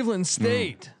of Cleveland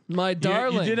State. My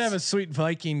darlings. You did have a sweet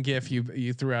Viking gif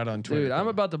you threw out on Twitter. Dude, I'm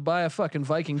about to buy a fucking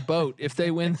Viking boat if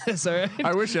they win this. All right.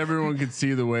 I wish everyone could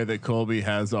see the way that Colby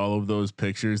has all of those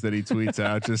pictures that he tweets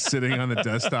out, just sitting on the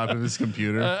desktop of his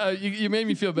computer. You made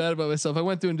me feel bad about myself. I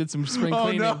went through and did some spring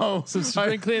cleaning. Some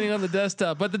spring cleaning on the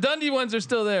desktop, but the Dundee ones are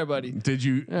still there, buddy. Did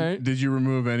you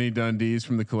remove any Dundees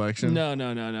from the collection? No.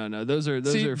 Those are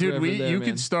dude. there, you man.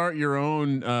 could start your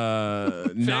own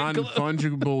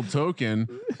non-fungible token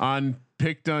on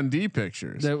Pick Dundee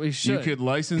pictures. That we should. You could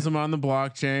license them on the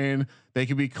blockchain. They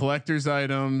could be collector's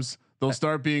items. They'll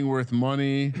start being worth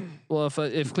money. Well,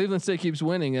 if Cleveland State keeps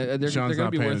winning, they're going to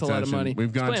be worth a lot of money.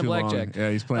 We've gone too blackjack. long. Yeah,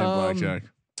 he's playing blackjack.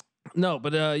 No,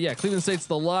 but yeah, Cleveland State's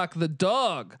the lock. The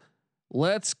dog.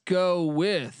 Let's go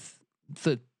with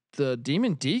the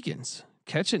Demon Deacons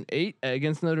catching 8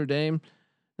 against Notre Dame.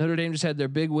 Notre Dame just had their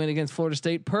big win against Florida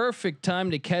State. Perfect time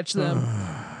to catch them.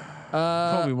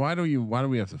 Colby, why do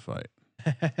we have to fight?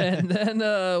 And then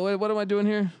what am I doing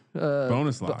here?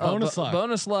 Bonus lock.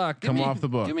 Bonus lock. Come off the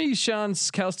book. Give me Sean's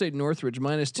Cal State Northridge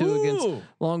 -2 against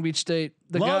Long Beach State.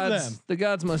 The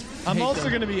gods must. I'm also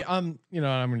going to be. I'm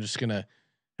just going to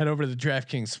head over to the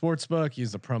DraftKings Sportsbook.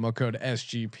 Use the promo code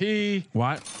SGP.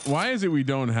 Why is it we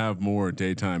don't have more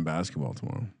daytime basketball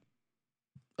tomorrow?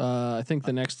 I think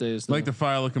the next day is like to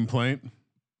file a complaint.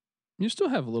 You still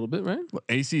have a little bit, right?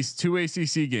 2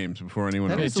 ACC games before anyone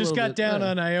else. It just got down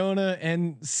on Iona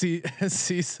and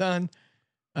CSUN.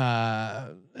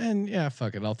 And yeah,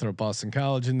 fuck it. I'll throw Boston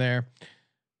College in there.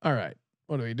 All right.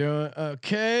 What are we doing?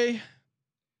 Okay.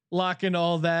 Locking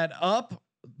all that up.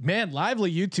 Man,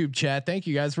 lively YouTube chat. Thank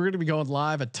you guys. We're going to be going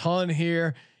live a ton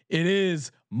here. It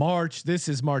is March. This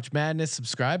is March Madness.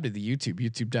 Subscribe to the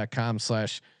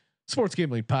youtube.com/Sports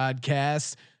Gambling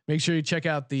Podcast. Make sure you check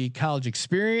out the College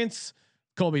Experience.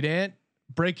 Colby Dant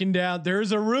breaking down.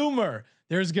 There's a rumor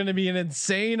there's going to be an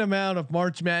insane amount of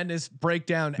March Madness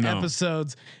breakdown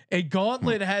episodes. A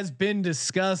gauntlet has been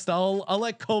discussed. I'll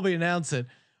let Colby announce it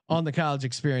on the College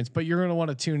Experience, but you're going to want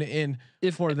to tune in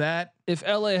for that. If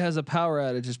LA has a power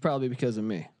outage, it's probably because of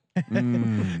me.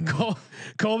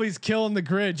 Colby's killing the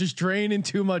grid, just draining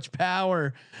too much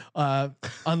power,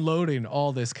 unloading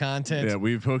all this content. Yeah,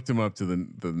 we've hooked him up to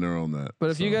the neural net. But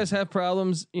if you guys have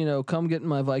problems, come get in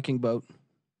my Viking boat.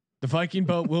 The Viking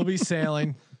boat will be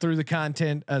sailing through the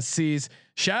content seas.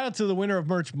 Shout out to the winner of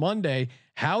Merch Monday,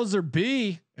 Hauser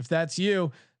B. If that's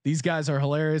you, these guys are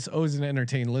hilarious. Always an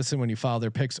entertaining listen when you follow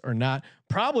their picks or not.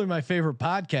 Probably my favorite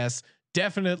podcast.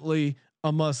 Definitely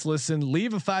a must listen.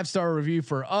 Leave a 5-star review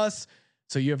for us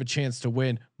so you have a chance to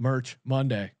win Merch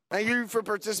Monday. Thank you for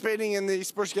participating in the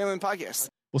Sports Gambling Podcast.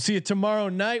 We'll see you tomorrow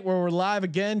night where we're live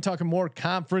again talking more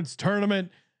conference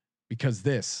tournament, because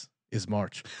this is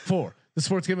March for the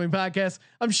Sports Gambling Podcast.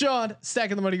 I'm Sean,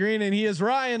 stacking the money green, and he is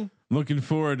Ryan. Looking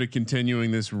forward to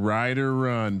continuing this rider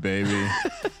run, baby.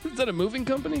 Is that a moving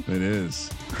company? It is.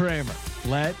 Kramer,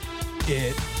 let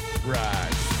it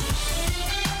ride.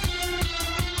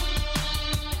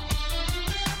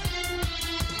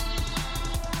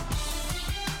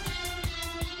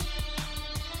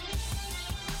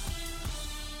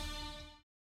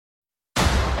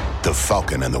 The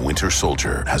Falcon and the Winter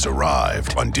Soldier has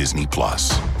arrived on Disney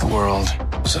Plus. The world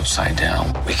is upside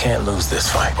down. We can't lose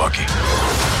this fight, Bucky.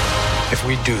 If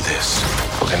we do this,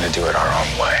 we're going to do it our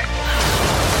own way.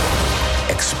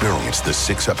 Experience the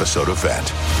 6-episode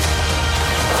event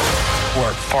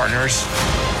work partners,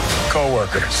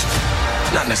 co-workers,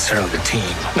 not necessarily the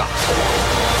team. No.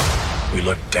 We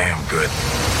look damn good.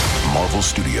 Marvel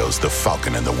Studios' The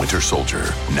Falcon and the Winter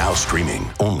Soldier, now streaming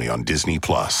only on Disney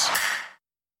Plus.